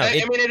 I don't know. I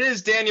mean, it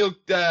is Daniel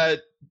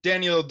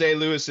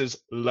Day-Lewis's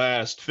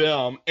last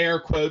film, air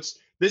quotes.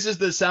 This is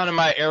the sound of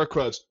my air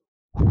quotes.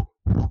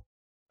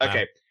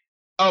 Okay.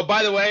 Oh,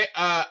 by the way,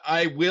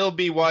 I will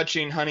be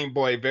watching Hunting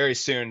Boy very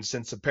soon,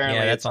 since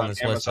apparently that's it's on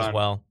this Amazon. list as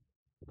well.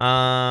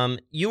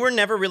 You Were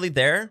Never Really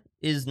There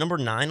is number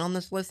 9 on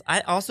this list.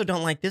 I also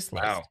don't like this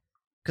list. Wow.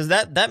 because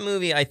that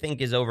movie I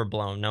think is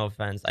overblown. No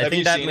offense. I Have think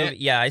you that seen movie. it?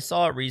 Yeah, I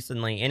saw it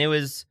recently, and it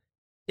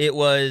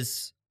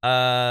was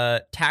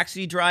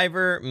Taxi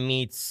Driver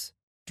meets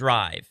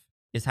Drive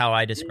is how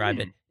I describe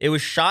it. Mm, It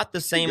was shot the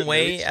two same good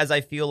way movies. as I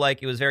feel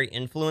like it was very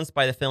influenced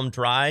by the film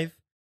Drive,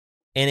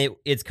 and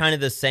it's kind of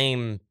the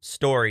same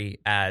story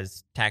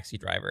as Taxi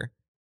Driver,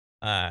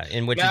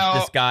 in which it's Now,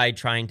 this guy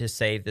trying to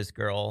save this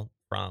girl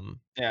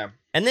from. yeah.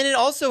 And then it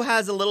also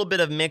has a little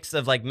bit of mix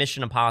of like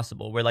Mission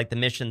Impossible, where like the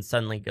mission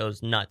suddenly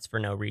goes nuts for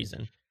no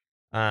reason.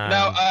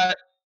 Now, Um,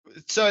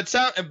 so it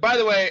sounds. By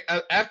the way,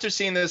 after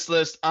seeing this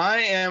list, I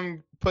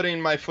am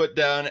putting my foot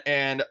down,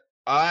 and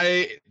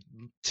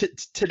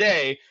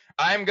today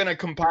I'm gonna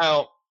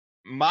compile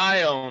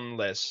my own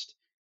list.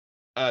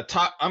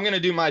 I'm gonna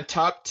do my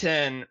top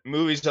 10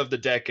 movies of the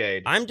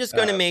decade. I'm just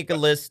going to make a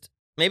list.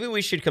 Maybe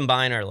we should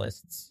combine our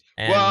lists.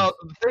 And Well,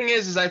 the thing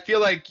is I feel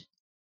like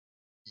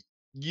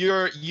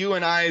you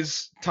and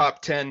I's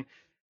top 10.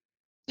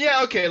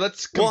 Yeah, okay,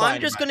 let's well, I'm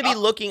combine just mine. going to be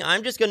looking.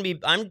 I'm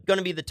going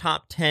to be the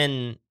top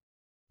 10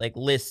 like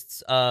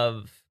lists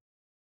of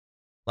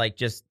like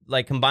just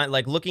like combine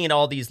like looking at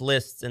all these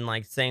lists and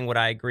like saying what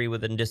I agree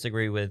with and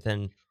disagree with,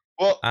 and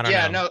Well, I don't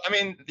yeah, know. no, I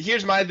mean,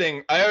 here's my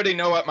thing. I already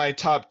know what my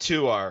top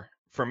two are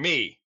for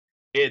me.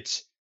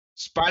 It's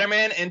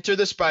Spider-Man Enter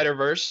the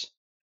Spider-Verse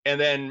and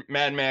then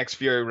Mad Max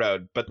Fury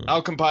Road. But Hmm.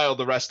 I'll compile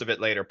the rest of it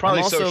later. I'm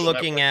Probably also Social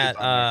looking Network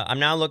is at on there. I'm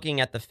now looking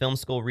at the Film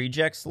School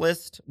Rejects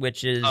list,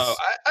 which Oh, is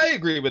I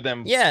agree with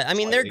them yeah, I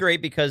mean they're slightly.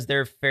 great because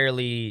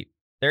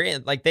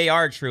like they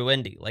are true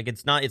indie. Like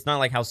it's not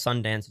like how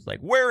Sundance is like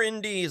we're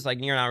indies. Like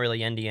you're not really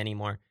indie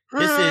anymore.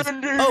 This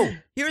is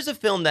here's a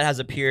film that has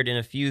appeared in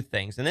a few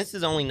things, and this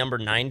is only number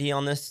 90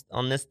 on this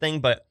thing,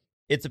 but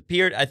it's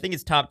appeared. I think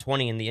it's top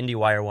 20 in the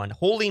IndieWire one.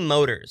 Holy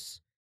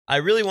Motors. I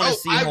really want to Oh,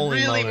 see I Holy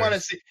really want to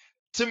Motors.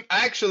 see.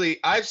 Actually,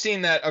 I've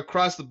seen that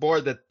across the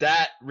board.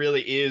 That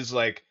really is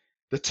like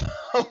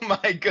oh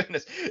my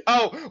goodness.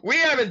 Oh, we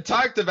haven't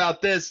talked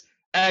about this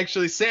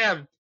actually,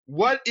 Sam.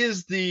 What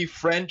is the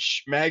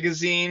French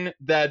magazine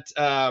that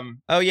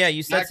Oh yeah,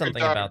 you said Matt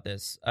something Godard? about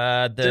this. Did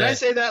I The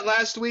say that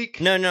last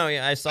week? no,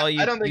 yeah, I saw I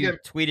you. don't think You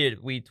tweeted.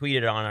 We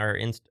tweeted on our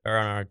or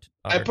on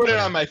I our put it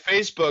on Twitter. my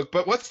Facebook.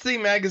 But what's the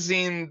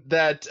magazine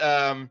that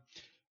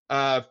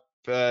uh,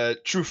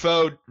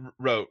 Truffaut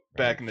wrote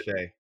back in the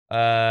French. day?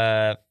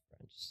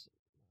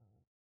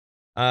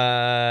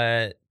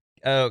 Uh,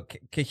 oh,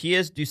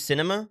 Cahiers du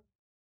Cinema.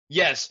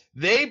 Yes,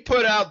 they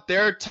put out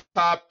their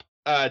top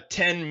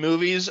 10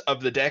 movies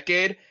of the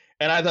decade,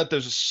 and I thought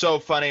this was so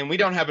funny. And we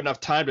don't have enough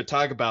time to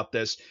talk about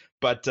this,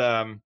 but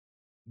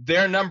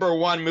their number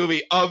one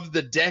movie of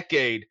the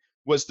decade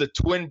was the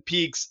Twin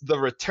Peaks: The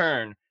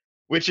Return,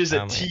 which is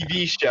a Oh my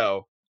TV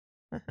show.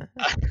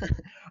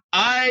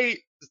 I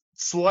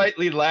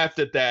slightly laughed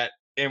at that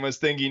and was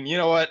thinking, you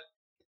know what?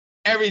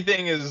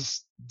 Everything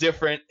is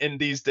different in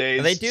these They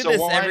days, do so this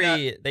why not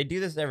every. They do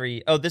this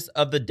every. Oh, this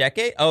of the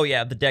decade. Oh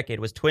yeah, of the decade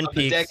was Twin of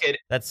the Peaks. decade?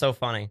 That's so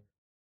funny.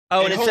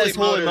 Oh, and And it Holy says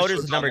Holy Motors Motors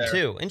is was on number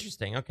there. 2.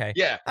 Interesting. Okay.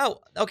 Yeah. Oh,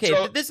 okay.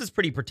 So This is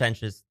pretty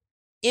pretentious.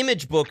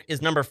 Image Book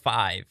is number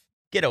 5.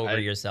 Get I over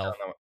don't yourself.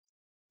 know.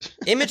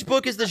 Image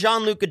Book is the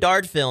Jean-Luc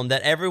Godard film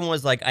that everyone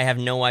was like, I have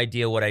no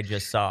idea what I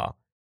just saw.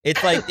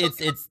 It's like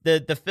it's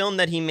the film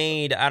that he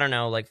made, I don't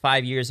know, like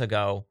 5 years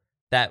ago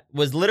that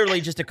was literally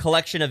just a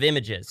collection of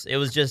images. It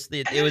was just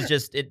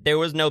there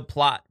was no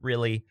plot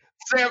really.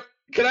 Sam,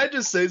 can I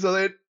just say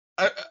something?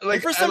 And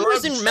for I some love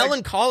reason sex,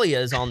 Melancholia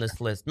is on this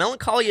list.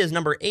 Melancholia is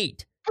number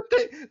 8.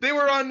 but they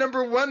were on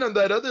number one on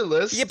that other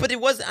list. Yeah, but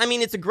I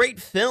mean it's a great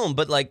film,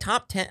 but like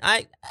top 10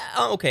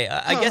 okay,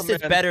 I Oh guess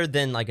it's man. better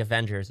than like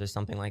Avengers or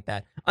something like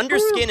that. Under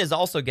Whew. Skin is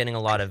also getting a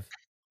lot of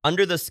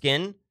Under the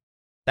Skin.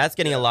 That's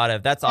getting a Yeah. lot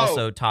of. That's Oh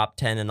also top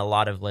 10 in a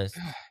lot of lists.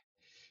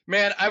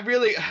 man, I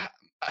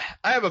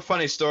have a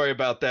funny story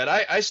about that.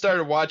 I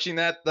started watching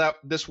that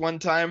this one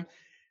time,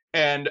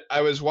 and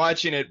I was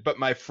watching it, but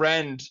my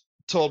friend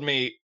told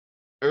me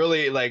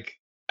early, like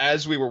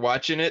as we were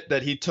watching it,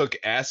 that he took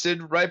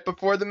acid right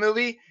before the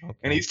movie,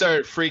 and he Okay.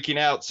 started freaking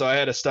out. So I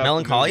had to stop the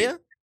movie. Melancholia?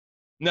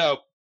 No,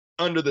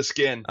 Under the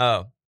Skin.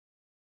 Oh.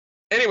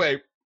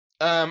 Anyway,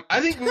 I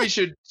think we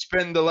should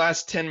spend the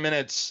last 10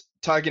 minutes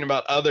talking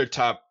about other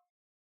top,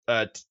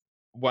 top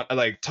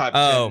 10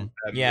 Oh,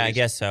 yeah, I movies,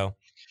 guess so.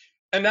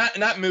 and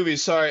not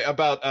movies. Sorry,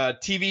 about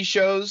TV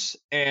shows.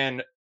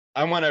 And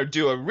I want to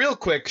do a real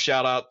quick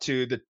shout out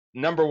to the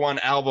number one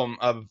album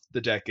of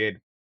the decade.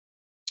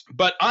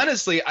 But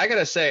honestly, I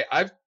gotta say,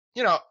 I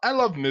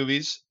love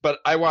movies, but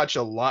I watch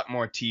a lot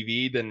more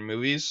TV than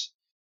movies.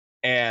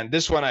 And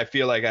this one I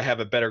feel like I have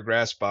a better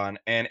grasp on.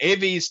 And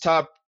AV's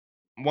top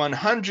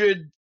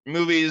 100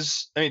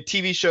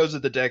 TV shows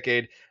of the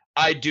decade,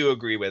 I do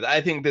agree with.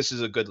 I think this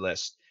is a good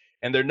list.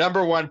 And their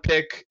number one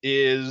pick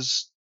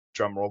is,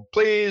 drumroll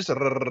please,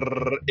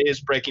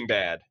 is Breaking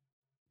Bad.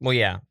 Well,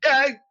 yeah.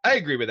 Yeah, I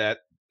agree with that.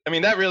 I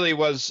mean, that really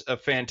was a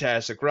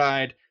fantastic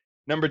ride.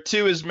 Number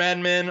 2 is Mad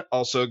Men.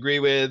 Also agree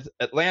with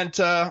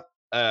Atlanta.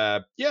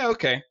 Yeah,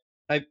 okay.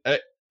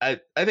 I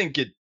think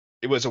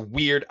it was a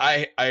weird.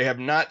 I have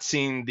not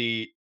seen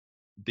the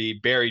the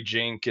Barry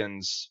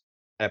Jenkins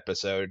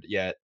episode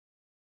yet,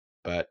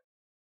 but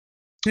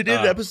He did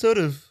an episode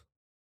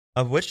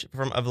of which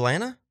from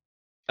Atlanta?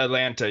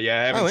 Atlanta.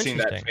 Yeah, I Oh, haven't seen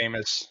that interesting.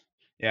 famous.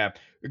 Yeah,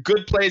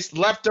 Good Place.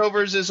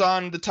 Leftovers is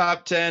on the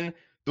top 10.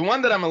 The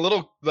one that I'm a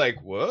little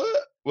like, what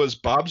was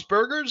Bob's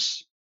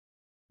Burgers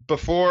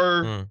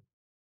before Hmm.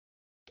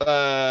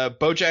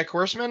 BoJack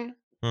Horseman?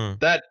 Hmm.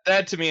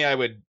 That to me, I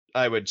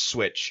would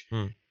switch.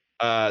 Hmm.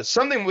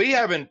 Something we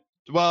haven't.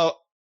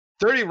 Well,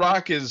 30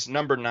 Rock is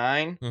number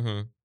 9,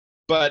 Mm-hmm.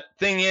 but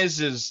thing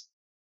is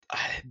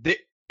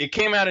it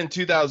came out in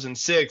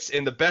 2006,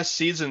 and the best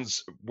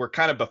seasons were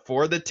kind of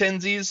before the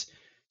Tensies.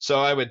 So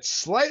I would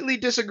slightly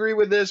disagree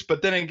with this,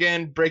 but then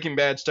again, Breaking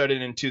Bad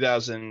started in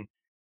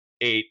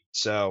 2008,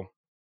 so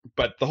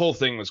but the whole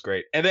thing was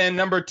great. And then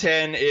number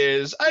 10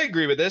 is, I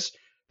agree with this,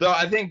 though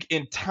I think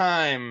in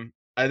time,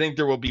 I think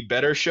there will be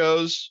better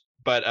shows,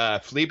 but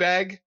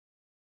Fleabag.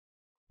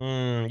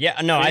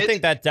 Yeah, no, I mean, I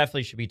think that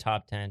definitely should be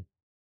top 10.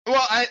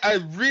 Well, I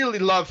really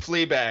love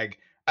Fleabag.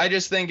 I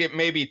just think it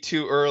may be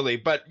too early,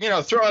 but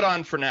throw it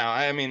on for now.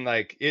 I mean,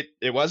 like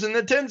it was in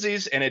the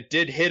Tensies, and it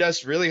did hit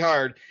us really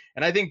hard.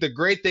 And I think the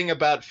great thing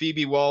about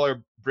Phoebe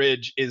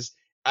Waller-Bridge is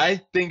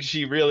I think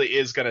she really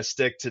is gonna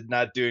stick to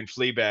not doing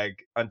Fleabag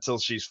until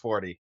she's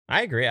 40.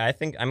 I agree. I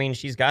mean,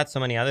 she's got so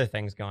many other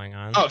things going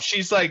on. Oh,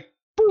 she's like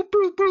boo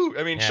boo boo.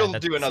 I mean, Yeah, she'll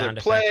that's do the another sound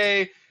effects.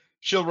 play.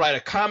 She'll write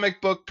a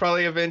comic book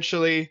probably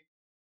eventually.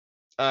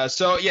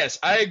 So yes,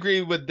 I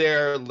agree with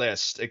their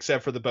list,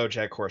 except for the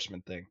BoJack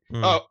Horseman thing.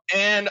 Oh,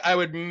 and I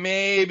would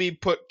maybe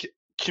put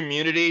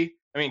Community.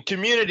 I mean,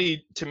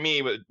 Community to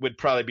me would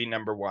probably be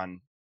number 1,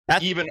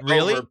 That's even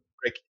really? over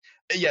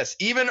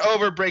even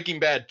over Breaking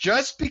Bad,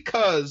 just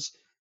because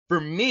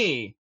for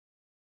me,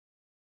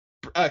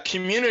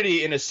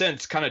 Community in a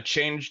sense kind of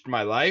changed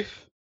my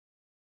life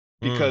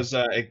because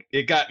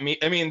it got me.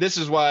 I mean, this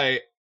is why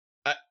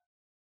I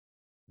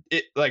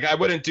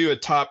wouldn't do a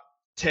top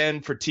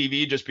 10 for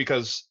TV just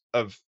because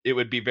of it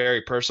would be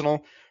very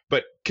personal,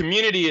 but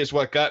Community is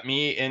what got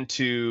me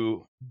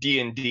into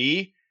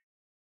D&D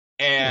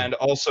and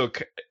also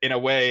in a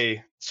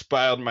way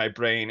spiraled my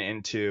brain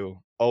into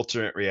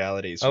alternate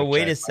realities. Oh,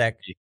 wait a sec.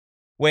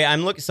 Wait,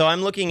 I'm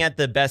looking at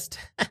the best.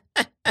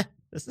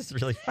 This is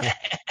really funny.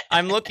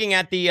 I'm looking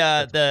at the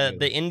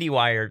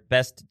IndieWire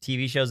best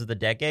TV shows of the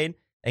decade,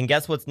 and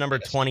guess what's number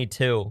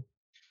 22?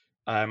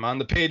 I'm on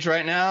the page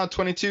right now.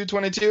 22.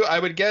 I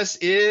would guess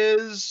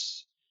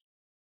is.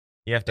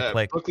 You have to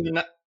click.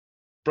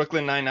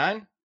 Brooklyn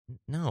Nine-Nine?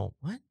 No,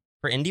 what?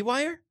 For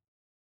IndieWire?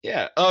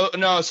 Yeah. Oh,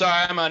 no,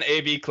 sorry. I'm on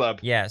AV Club.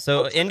 Yeah,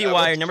 so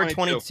IndieWire, number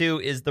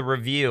 22 is The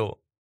Review.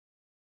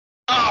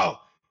 Oh,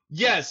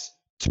 yes.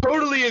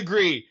 Totally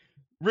agree.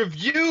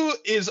 Review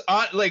is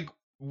on,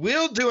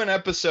 we'll do an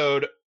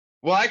episode.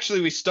 Well,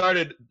 actually, we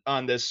started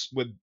on this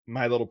with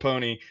My Little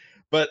Pony,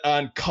 but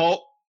on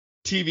cult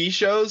TV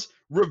shows,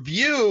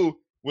 Review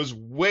was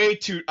way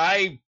too.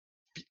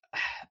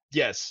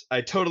 Yes,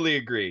 I totally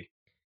agree.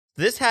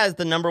 This has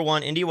the number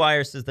 1.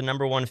 IndieWire says the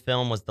number 1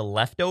 film was The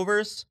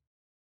Leftovers.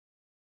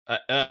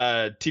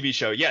 TV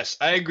show. Yes,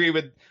 I agree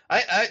with.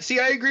 I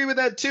agree with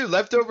that too.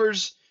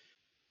 Leftovers.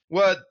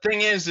 What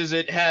thing is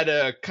it had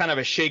a kind of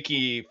a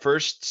shaky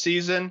first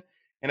season,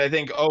 and I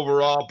think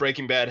overall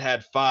Breaking Bad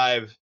had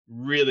 5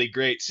 really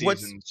great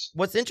seasons.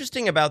 What's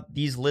interesting about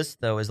these lists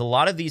though is a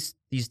lot of these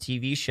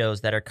TV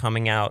shows that are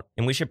coming out,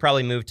 and we should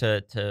probably move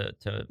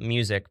to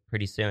music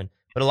pretty soon.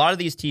 But a lot of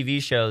these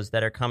TV shows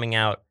that are coming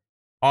out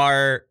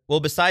are, well,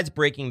 besides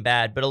Breaking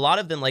Bad, but a lot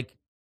of them, like,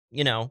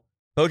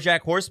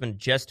 BoJack Horseman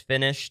just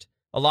finished.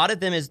 A lot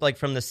of them is like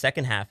from the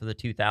second half of the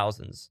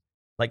 2000s.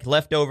 Like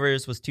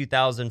Leftovers was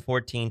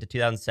 2014 to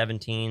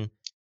 2017.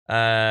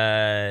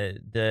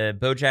 The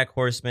BoJack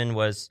Horseman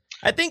was,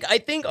 I think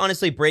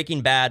honestly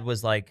Breaking Bad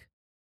was like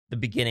the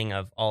beginning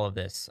of all of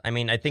this. I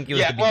mean, I think it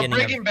was the beginning.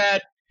 Breaking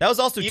Bad. That was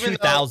also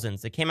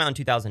 2000s. It came out in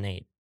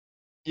 2008.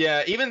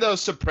 Yeah, even though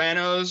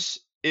Sopranos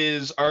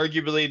is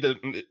arguably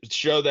the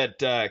show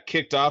that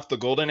kicked off the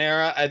golden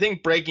era, I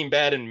think Breaking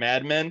Bad and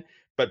Mad Men,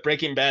 but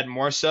Breaking Bad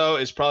more so,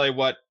 is probably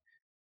what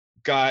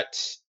got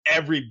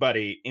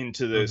everybody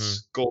into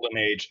this golden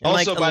age. And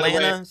also, by Atlanta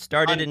the way,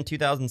 started in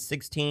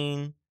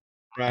 2016.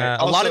 Right.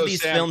 A lot of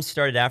these films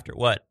started after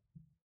what?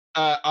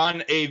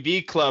 On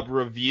AV Club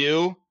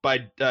Review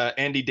by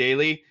Andy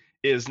Daly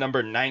is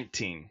number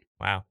 19.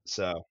 Wow.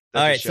 So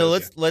all right, so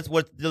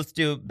let's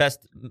do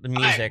best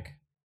music.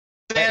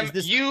 Sam,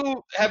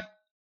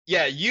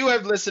 you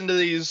have listened to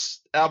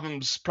these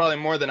albums probably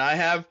more than I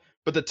have,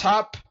 but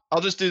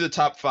I'll just do the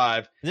top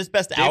 5. Is this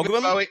best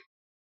album? Bowie,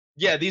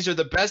 yeah, these are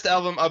the best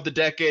album of the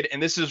decade,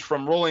 and this is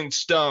from Rolling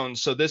Stone,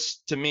 so this,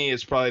 to me,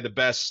 is probably the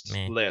best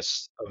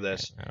list of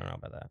this. I don't know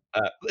about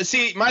that.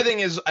 See, my thing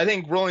is, I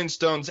think Rolling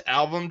Stone's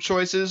album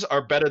choices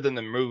are better than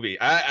the movie.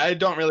 I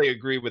don't really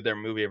agree with their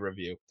movie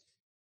review.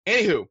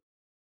 Anywho,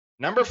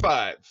 number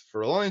 5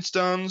 for Rolling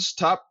Stone's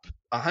top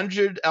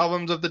 100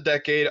 albums of the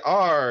decade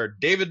are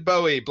David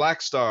Bowie,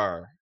 Black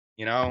Star.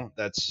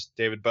 That's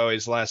David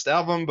Bowie's last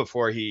album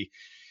before he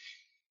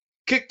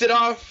kicked it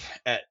off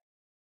at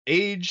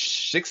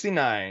age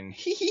 69.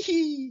 Hee hee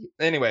hee.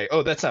 Anyway,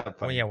 oh, that's not Well,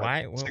 funny, yeah. but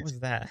Why? What was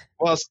that?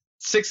 well,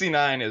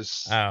 69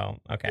 is Oh,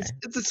 okay.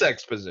 it's a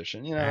sex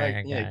position, All right, like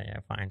I got it. Yeah,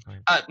 fine.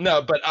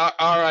 no, but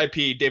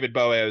R.I.P. David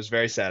Bowie. I was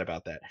very sad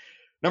about that.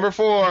 Number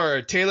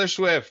 4, Taylor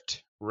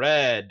Swift,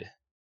 Red.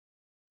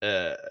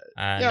 Yeah,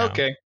 No.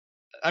 okay.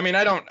 I mean,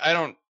 I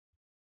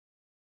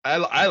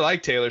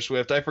like Taylor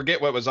Swift. I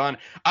forget what was on.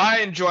 I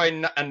enjoy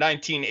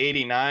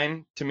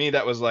 1989. To me,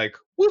 that was like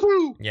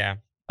woohoo. Yeah, you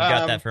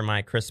got that for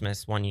my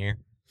Christmas one year.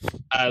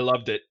 I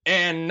loved it.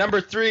 And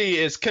number 3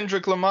 is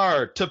Kendrick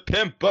Lamar, To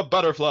Pimp a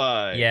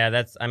Butterfly. Yeah,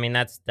 that's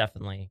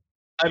definitely.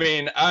 I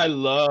mean,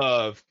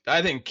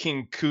 I think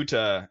King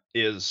Kuta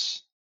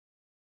is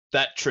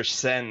that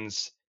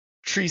transcends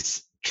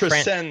music.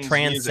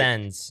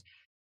 Transcends.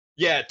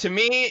 Yeah, to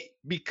me,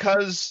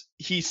 because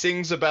he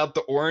sings about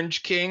the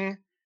Orange King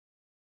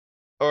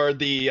or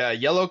the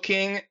Yellow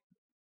King,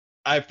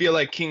 I feel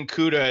like King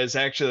Kuta is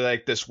actually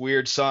like this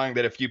weird song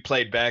that if you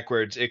played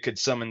backwards, it could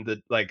summon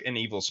an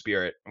evil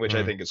spirit, which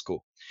I think is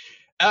cool.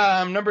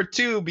 Number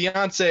 2,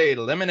 Beyonce,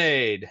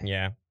 Lemonade.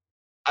 Yeah.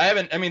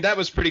 I mean, that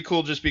was pretty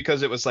cool just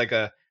because it was like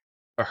a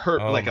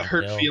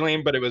hurt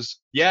feeling, but it was,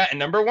 yeah. And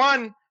number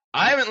 1,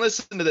 I haven't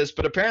listened to this,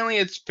 but apparently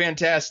it's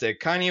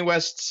fantastic. Kanye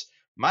West's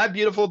My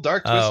Beautiful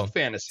Dark Twisted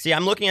Fantasy. See,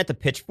 I'm looking at the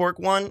Pitchfork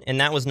one, and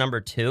that was number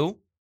 2.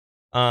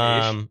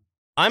 I'm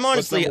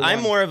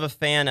more of a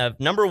fan of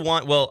number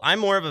 1. Well, I'm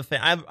more of a fan.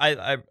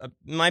 I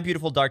My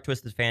Beautiful Dark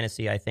Twisted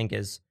Fantasy, I think,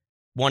 is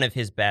one of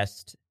his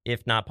best,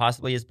 if not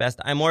possibly his best.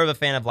 I'm more of a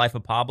fan of Life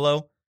of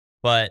Pablo,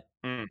 but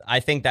I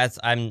think that's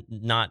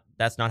not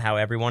how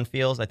everyone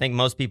feels. I think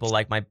most people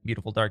like My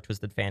Beautiful Dark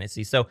Twisted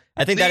Fantasy. So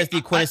I think that is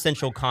the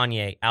quintessential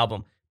Kanye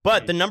album.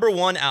 But the number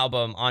 1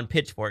 album on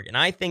Pitchfork, and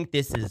I think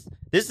this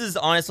is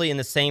honestly in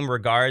the same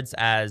regards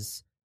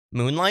as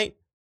Moonlight.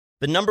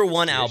 The number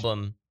 1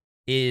 album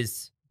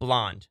is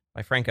Blonde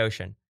by Frank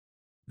Ocean.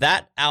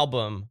 That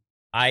album,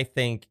 I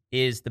think,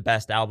 is the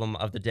best album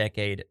of the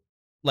decade.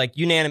 Like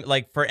unanimous,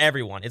 like for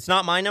everyone. It's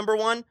not my number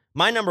 1.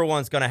 My number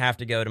 1's going to have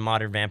to go to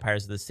Modern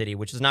Vampires of the City,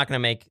 which is not going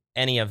to make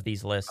any of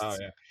these lists. Oh,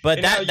 yeah.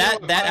 But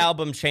that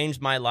album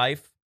changed my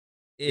life.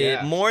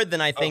 More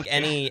than I think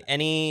any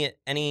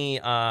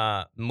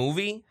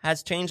movie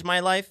has changed my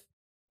life.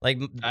 Like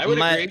I would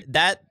agree.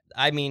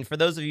 I mean, for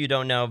those of you who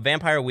don't know,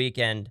 Vampire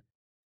Weekend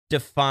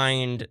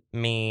defined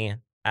me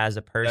as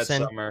a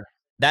person.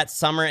 That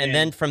summer, and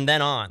then from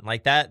then on,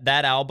 like that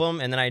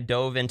album, and then I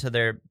dove into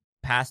their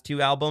past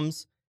 2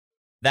 albums.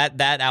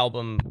 That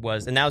album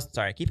was, and that was,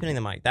 sorry, I keep hitting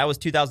the mic. That was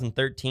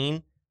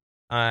 2013,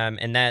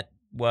 and that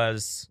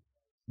was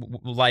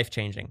life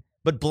changing.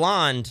 But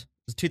Blonde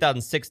was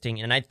 2016,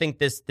 and I think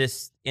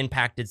this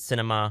impacted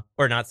cinema,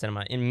 or not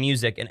cinema, in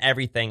music and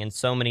everything in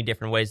so many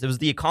different ways. It was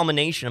the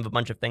culmination of a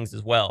bunch of things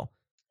as well.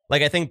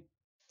 Like I think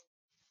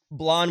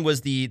Blonde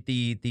was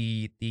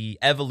the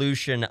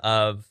evolution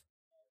of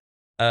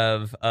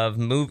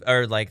move,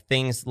 or like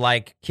things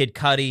like Kid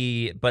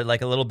Cudi, but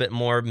like a little bit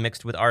more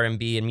mixed with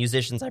R&B and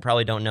musicians I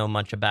probably don't know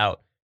much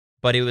about.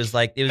 But it was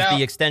the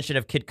extension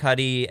of Kid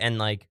Cudi, and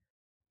like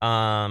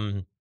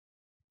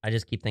I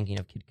just keep thinking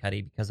of Kid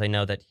Cudi because I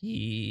know that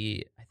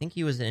I think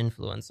he was an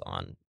influence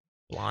on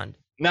Blonde.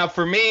 Now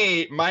for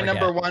me, my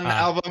number 1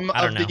 album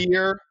of the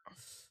year,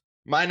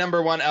 my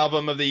number 1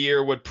 album of the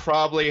year would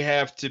probably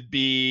have to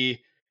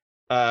be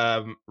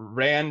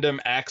Random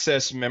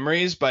Access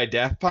Memories by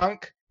Daft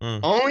Punk.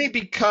 Only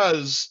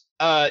because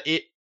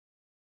it,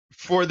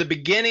 for the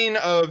beginning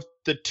of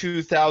the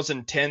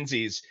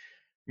 2010s,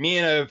 me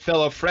and a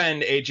fellow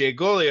friend, AJ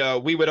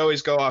Gulio, we would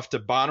always go off to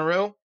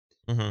Bonnaroo.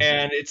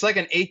 And it's like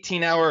an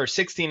 18-hour or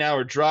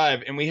 16-hour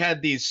drive, and we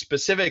had these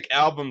specific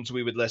albums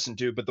we would listen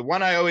to, but the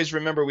one I always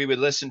remember we would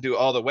listen to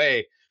all the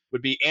way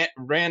would be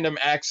Random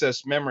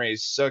Access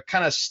Memories. So it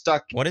kind of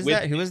stuck. What is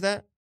that? Who is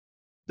that?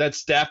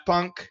 That's Daft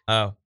Punk.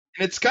 Oh.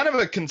 And it's kind of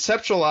a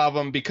conceptual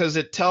album because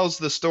it tells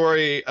the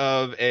story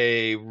of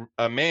a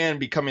man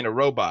becoming a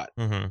robot,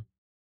 and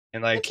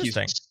like he's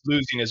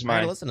losing his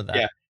mind. Listen to that.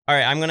 Yeah. All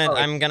right, I'm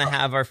gonna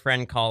have our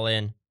friend call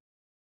in.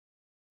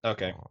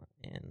 Okay.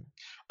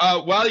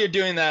 While you're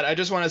doing that, I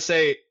just want to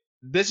say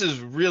this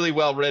is really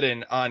well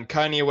written on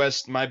Kanye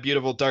West, My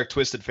Beautiful Dark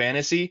Twisted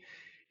Fantasy.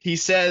 He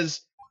says,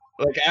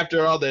 like,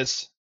 after all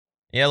this.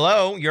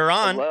 Hello, you're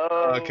on.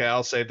 Hello. Okay,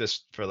 I'll save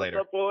this for later.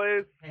 What's up,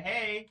 boys?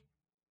 Hey.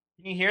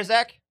 Can you hear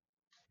Zach?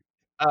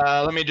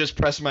 Let me just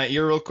press my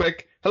ear real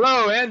quick.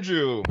 Hello,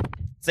 Andrew.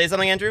 Say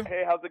something, Andrew.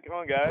 Hey, how's it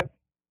going, guys?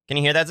 Can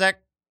you hear that,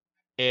 Zach?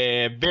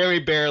 Very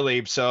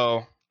barely,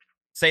 so.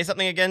 Say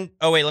something again.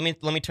 Oh, wait, let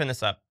me turn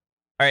this up.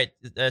 All right,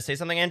 say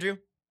something, Andrew.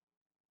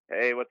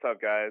 Hey, what's up,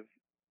 guys?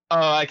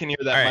 Oh, I can hear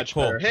that much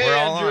cool. better. Hey, we're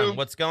all Andrew. on.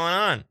 What's going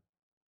on?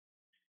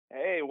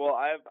 Hey, well,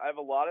 I have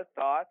a lot of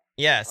thoughts.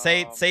 Yeah,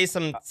 say he's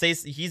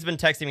been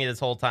texting me this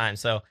whole time.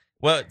 So,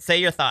 say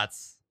your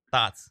thoughts.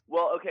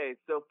 Well, okay,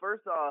 so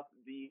first off,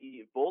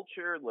 the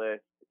Vulture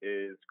list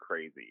is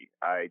crazy.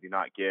 I do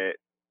not get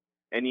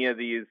any of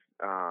these.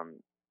 All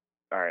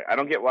right, I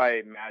don't get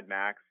why Mad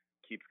Max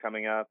keeps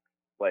coming up.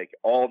 Like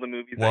all the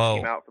movies that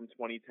came out from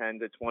 2010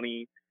 to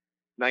 2019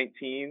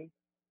 19,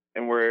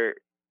 and where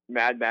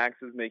Mad Max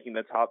is making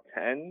the top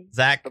 10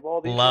 Zach of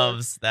all these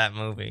loves that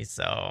movie,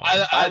 so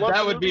I love that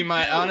the would be movie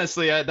my too.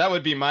 honestly. That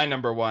would be my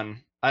number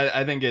one.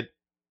 I think it.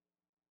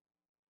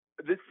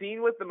 The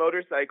scene with the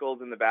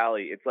motorcycles in the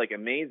valley, it's like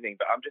amazing,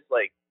 but I'm just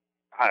like,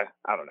 I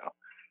don't know,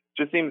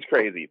 just seems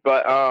crazy.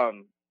 But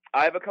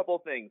I have a couple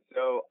of things.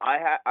 So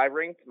I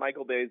ranked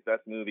Michael Bay's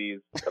best movies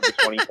of the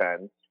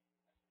 2010s.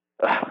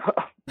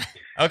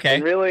 okay.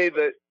 And really,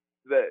 the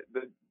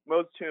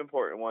most two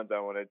important ones I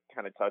want to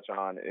kind of touch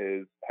on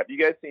is: have you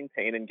guys seen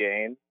Pain and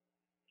Gain?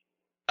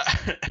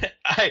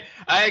 I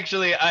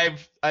actually I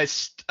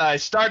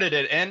started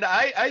it, and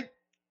I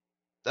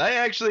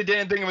actually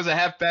didn't think it was a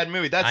half bad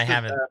movie. That's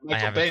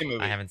Michael Bay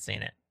movie. I haven't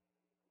seen it.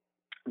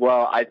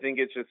 Well, I think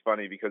it's just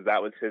funny because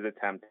that was his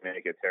attempt to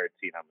make a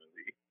Tarantino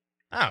movie.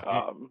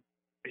 Oh.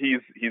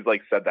 He's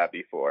like said that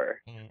before.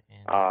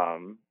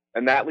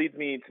 And that leads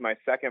me to my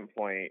second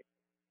point.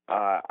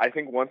 I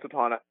think Once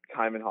Upon a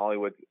Time in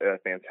Hollywood's a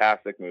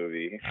fantastic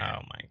movie. Oh my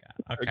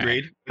god. Okay.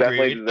 Agreed.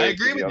 Definitely I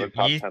agree with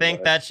you. You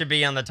think that should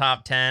be on the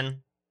top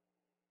 10?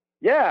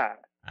 Yeah.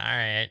 All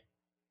right.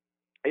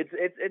 It's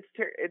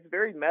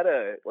very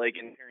meta, like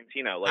in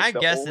Tarantino. Like I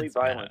guess only it's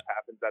violence meta.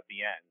 happens at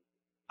the end.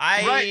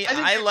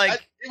 I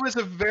like it was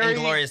a very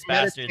Inglourious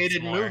Basterds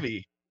meditated more.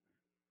 movie.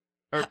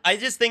 I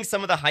just think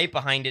some of the hype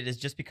behind it is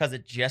just because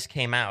it just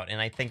came out, and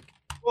I think.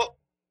 Well,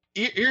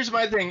 here's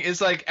my thing: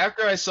 is like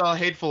after I saw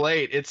Hateful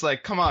Eight, it's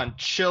like, come on,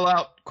 chill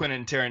out,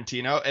 Quentin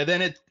Tarantino. And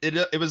then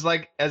it was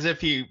like as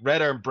if he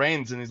read our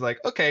brains, and he's like,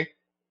 okay,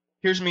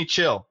 here's me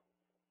chill,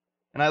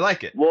 and I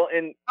like it. Well,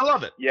 and I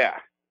love it. Yeah,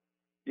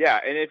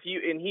 and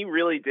he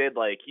really did,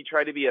 like, he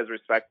tried to be as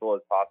respectful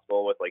as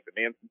possible with like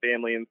the Manson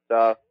family and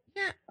stuff.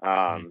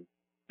 Yeah.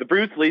 The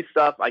Bruce Lee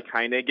stuff, I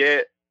kind of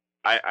get.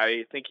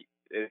 I think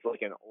it's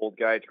like an old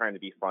guy trying to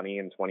be funny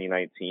in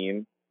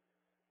 2019.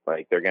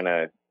 Like they're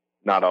gonna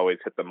not always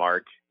hit the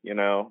mark, you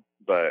know.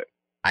 But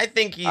I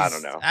think he's. I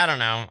don't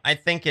know. I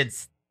think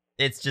it's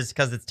just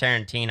because it's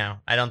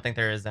Tarantino. I don't think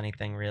there is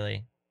anything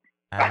really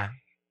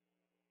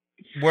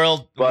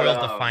world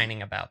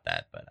defining about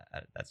that. But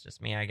that's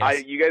just me, I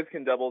guess. You guys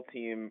can double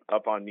team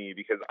up on me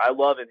because I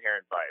love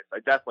Inherent Vice. I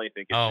definitely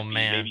think it should be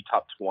maybe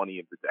top 20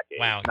 of the decade.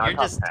 Wow, not you're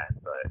top just 10,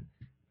 but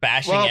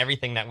bashing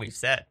everything that we've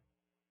said.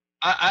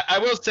 I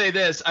will say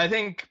this. I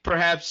think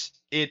perhaps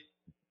it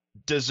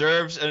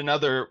deserves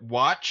another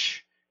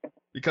watch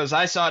because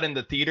I saw it in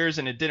the theaters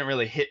and it didn't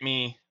really hit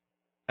me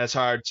as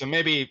hard. So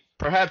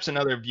perhaps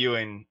another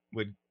viewing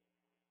would.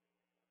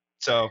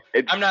 So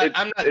I'm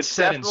not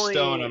set in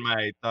stone on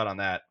my thought on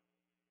that.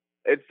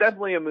 It's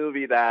definitely a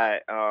movie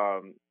that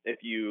if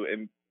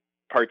you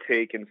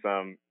partake in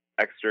some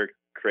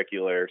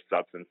extracurricular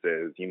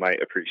substances, you might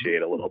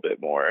appreciate a little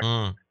bit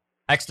more.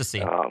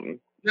 Ecstasy.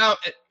 Now,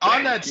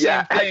 on that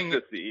same thing,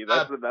 Ecstasy.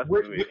 That's the best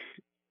movie.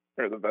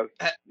 Or the best.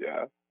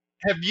 Yeah.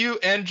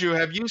 Andrew,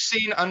 have you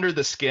seen Under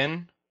the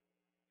Skin?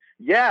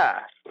 Yeah.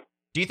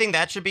 Do you think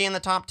that should be in the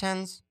top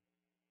 10s?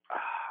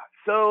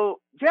 So,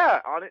 yeah,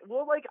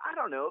 well, like, I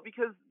don't know,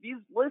 because these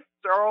lists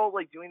are all,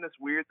 like, doing this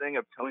weird thing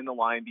of towing the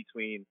line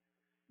between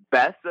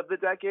best of the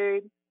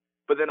decade,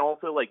 but then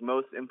also, like,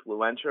 most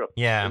influential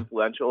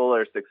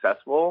or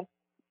successful.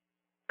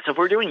 So if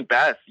we're doing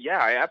best, yeah,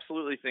 I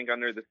absolutely think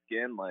Under the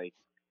Skin, like,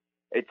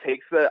 it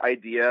takes the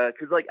idea,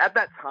 because, like, at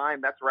that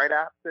time, that's right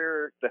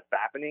after the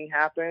fappening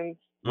happens,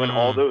 when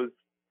all those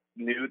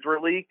nudes were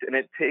leaked, and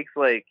it takes,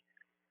 like,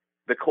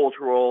 the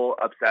cultural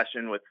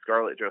obsession with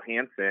Scarlett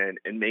Johansson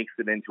and makes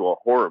it into a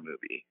horror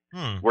movie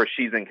where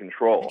she's in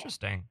control.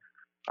 Interesting.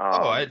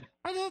 That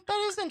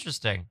is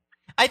interesting.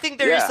 I think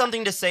there is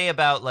something to say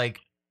about,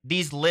 like,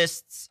 these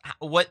lists.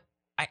 What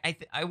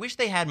I wish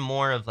they had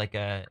more of, like,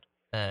 a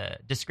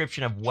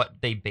description of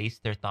what they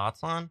based their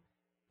thoughts on.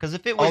 Because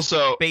if it was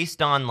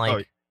based on,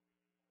 like,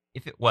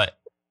 what?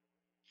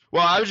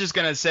 Well, I was just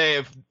gonna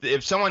say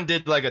if someone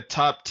did like a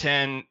top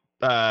 10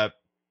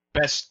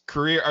 best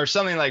career or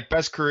something like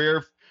best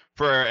career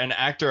for an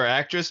actor or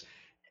actress,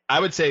 I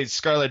would say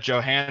Scarlett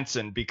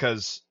Johansson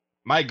because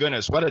my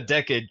goodness, what a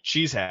decade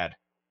she's had.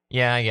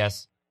 Yeah, I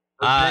guess.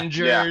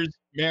 Avengers,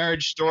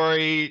 Marriage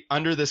Story,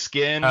 Under the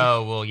Skin.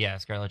 Oh well, yeah,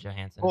 Scarlett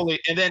Johansson.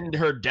 And then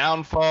her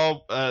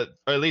downfall, or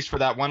at least for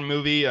that one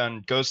movie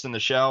on Ghost in the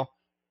Shell.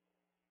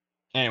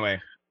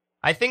 Anyway,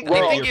 I think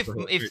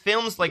if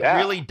films like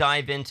really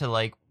dive into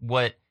like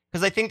what,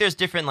 because I think there's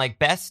different, like,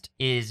 best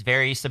is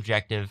very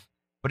subjective,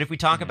 but if we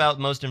talk about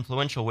most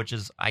influential, which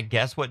is I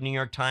guess what New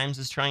York Times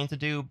is trying to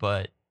do,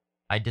 but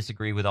I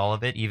disagree with all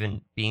of it,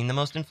 even being the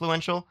most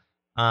influential.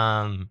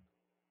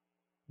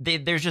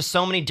 There's just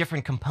so many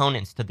different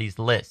components to these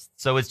lists,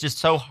 so it's just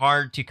so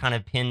hard to kind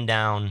of pin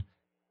down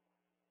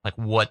like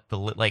what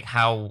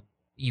how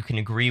you can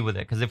agree with it.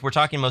 Because if we're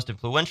talking most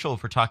influential,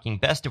 if we're talking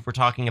best, if we're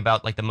talking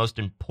about like the most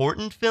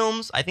important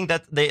films, I think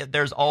that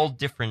there's all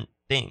different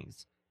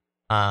things.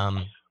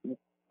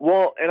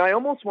 Well, and I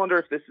almost wonder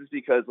if this is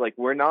because like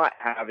we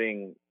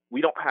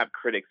don't have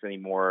critics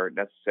anymore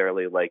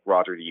necessarily like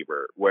Roger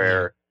Ebert,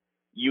 where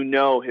you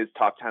know his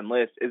top 10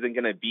 list isn't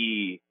going to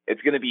be,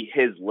 it's going to be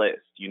his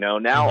list, you know?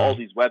 Now all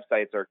these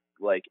websites are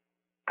like,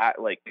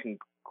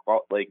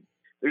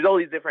 there's all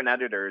these different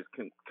editors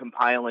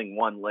compiling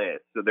one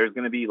list. So there's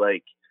going to be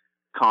like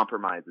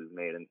compromises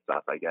made and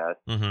stuff, I guess.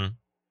 Mm-hmm.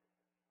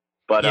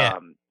 But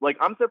like,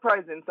 I'm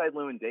surprised Inside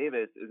Llewyn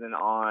Davis isn't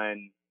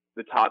on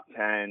the top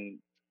 10.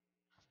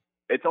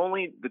 It's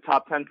only the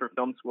top 10 for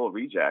Film School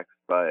rejects,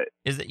 but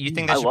is it? You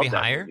think that should be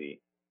higher?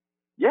 Movie.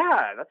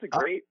 Yeah, that's a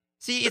great.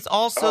 See, it's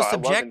also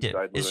subjective.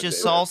 It's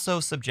just also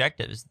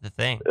subjective is the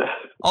thing.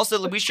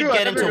 Also, we should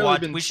get into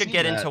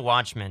into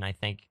Watchmen. I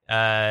think,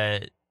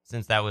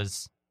 since that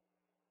was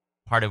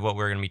part of what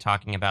we're going to be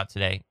talking about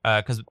today,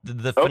 because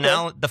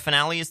the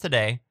finale is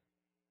today,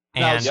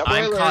 and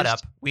I'm caught up.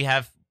 We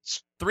have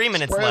 3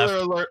 minutes left,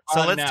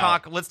 so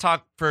let's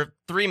talk for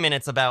 3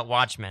 minutes about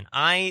Watchmen.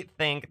 I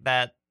think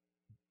that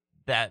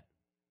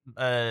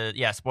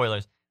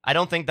spoilers. I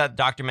don't think that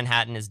Dr.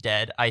 Manhattan is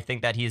dead. I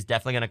think that he's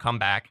definitely going to come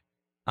back.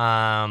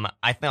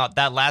 I thought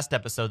that last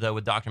episode though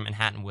with Dr.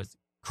 Manhattan was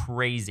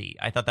crazy.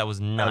 I thought that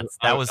was nuts.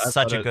 That was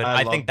such a good.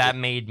 I think that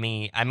made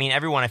me. I mean,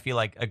 everyone I feel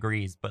like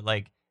agrees, but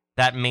like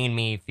that made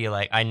me feel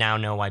like I now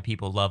know why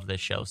people love this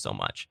show so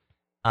much.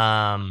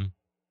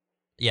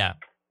 Yeah.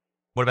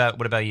 What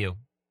about you,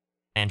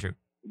 Andrew?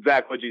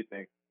 Zach, what do you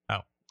think?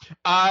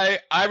 I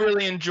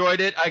really enjoyed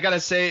it. I gotta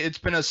say, it's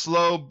been a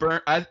slow burn.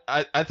 I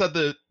thought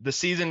the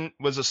season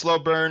was a slow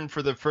burn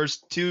for the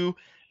first 2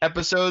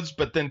 episodes,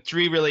 but then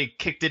 3 really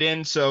kicked it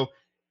in. So,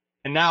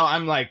 and now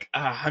I'm like,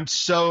 I'm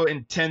so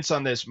intense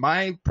on this.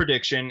 My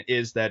prediction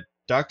is that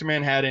Dr.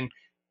 Manhattan,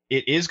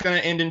 it is going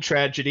to end in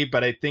tragedy,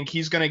 but I think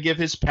he's going to give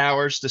his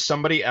powers to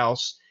somebody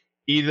else,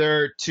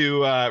 either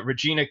to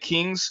Regina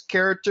King's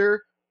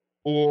character,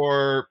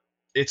 or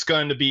it's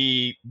going to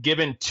be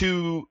given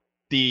to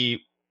the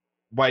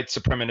white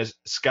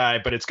supremacist guy,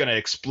 but it's going to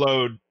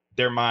explode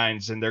their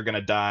minds and they're going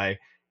to die.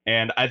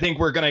 And I think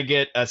we're going to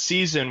get a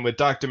season with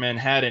Dr.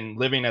 Manhattan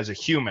living as a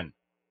human.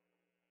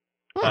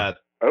 In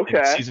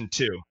season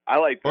 2. I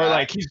like that. Or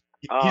like he's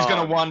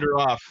going to wander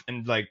off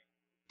and like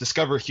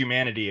discover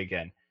humanity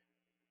again.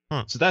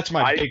 So that's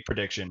my big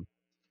prediction.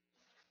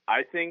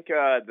 I think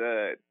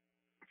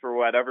for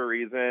whatever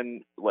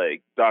reason,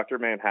 like Dr.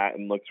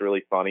 Manhattan looks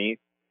really funny.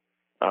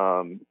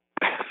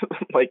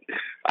 Like,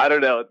 I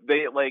don't know.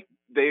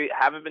 They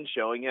haven't been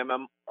showing him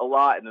a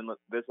lot, and then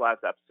this last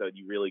episode,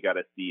 you really got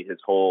to see his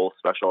whole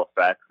special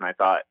effects. And I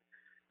thought,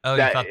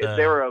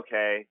 they were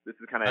okay. This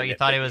is kind of. Oh, you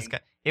thought it was?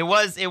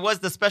 It was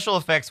the special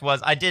effects was.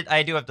 I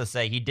do have to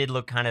say he did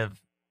look kind of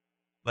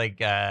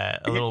like a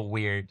little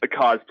weird. A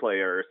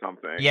cosplayer or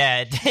something.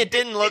 Yeah, it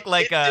didn't look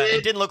like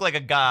it didn't look like a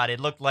god.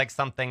 It looked like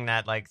something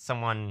that like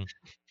someone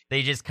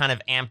they just kind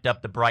of amped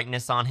up the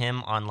brightness on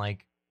him on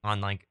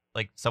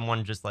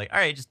someone just like, all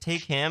right, just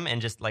take him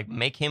and just like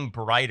make him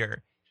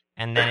brighter.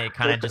 And then it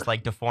kind of just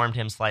like deformed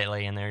him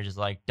slightly, and they're just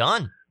like,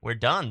 "Done, we're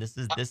done. This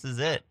is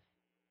it."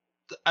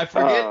 I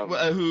forget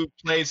who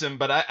plays him,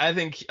 but I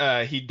think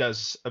he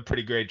does a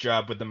pretty great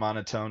job with the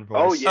monotone voice.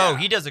 Oh yeah,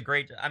 he does a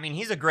great. I mean,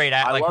 he's a great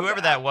actor. Like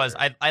whoever that was,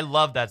 I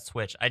love that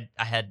switch. I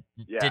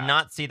did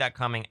not see that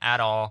coming at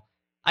all.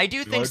 I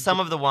do think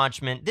some of the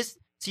Watchmen.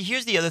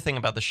 Here's the other thing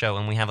about the show,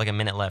 and we have like a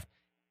minute left.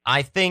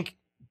 I think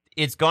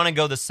it's going to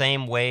go the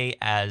same way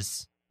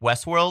as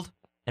Westworld,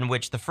 in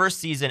which the first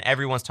season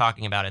everyone's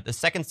talking about it. The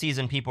second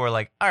season, people are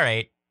like, "All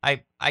right,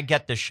 I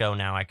get this show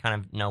now. I kind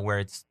of know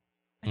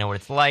I know what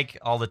it's like.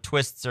 All the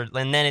twists are,"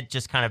 and then it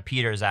just kind of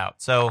peters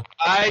out. So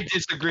I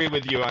disagree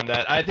with you on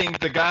that. I think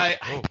the guy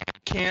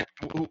can't.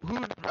 Who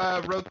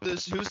wrote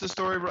this? Who's the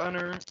story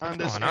runner on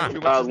this?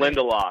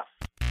 Lindelof.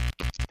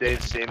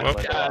 David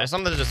Lindelof. There's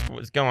something that just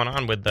was going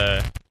on with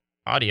the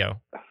audio.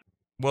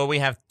 Well, we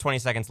have 20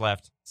 seconds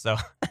left, so.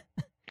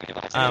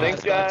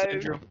 Thanks,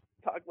 guys.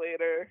 Talk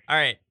later. All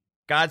right.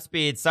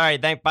 Godspeed. Sorry.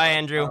 Bye,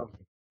 Andrew.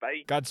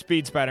 Bye.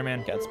 Godspeed,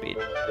 Spider-Man. Godspeed.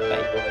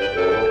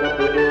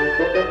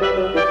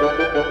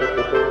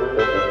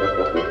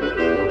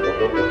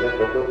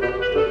 Bye.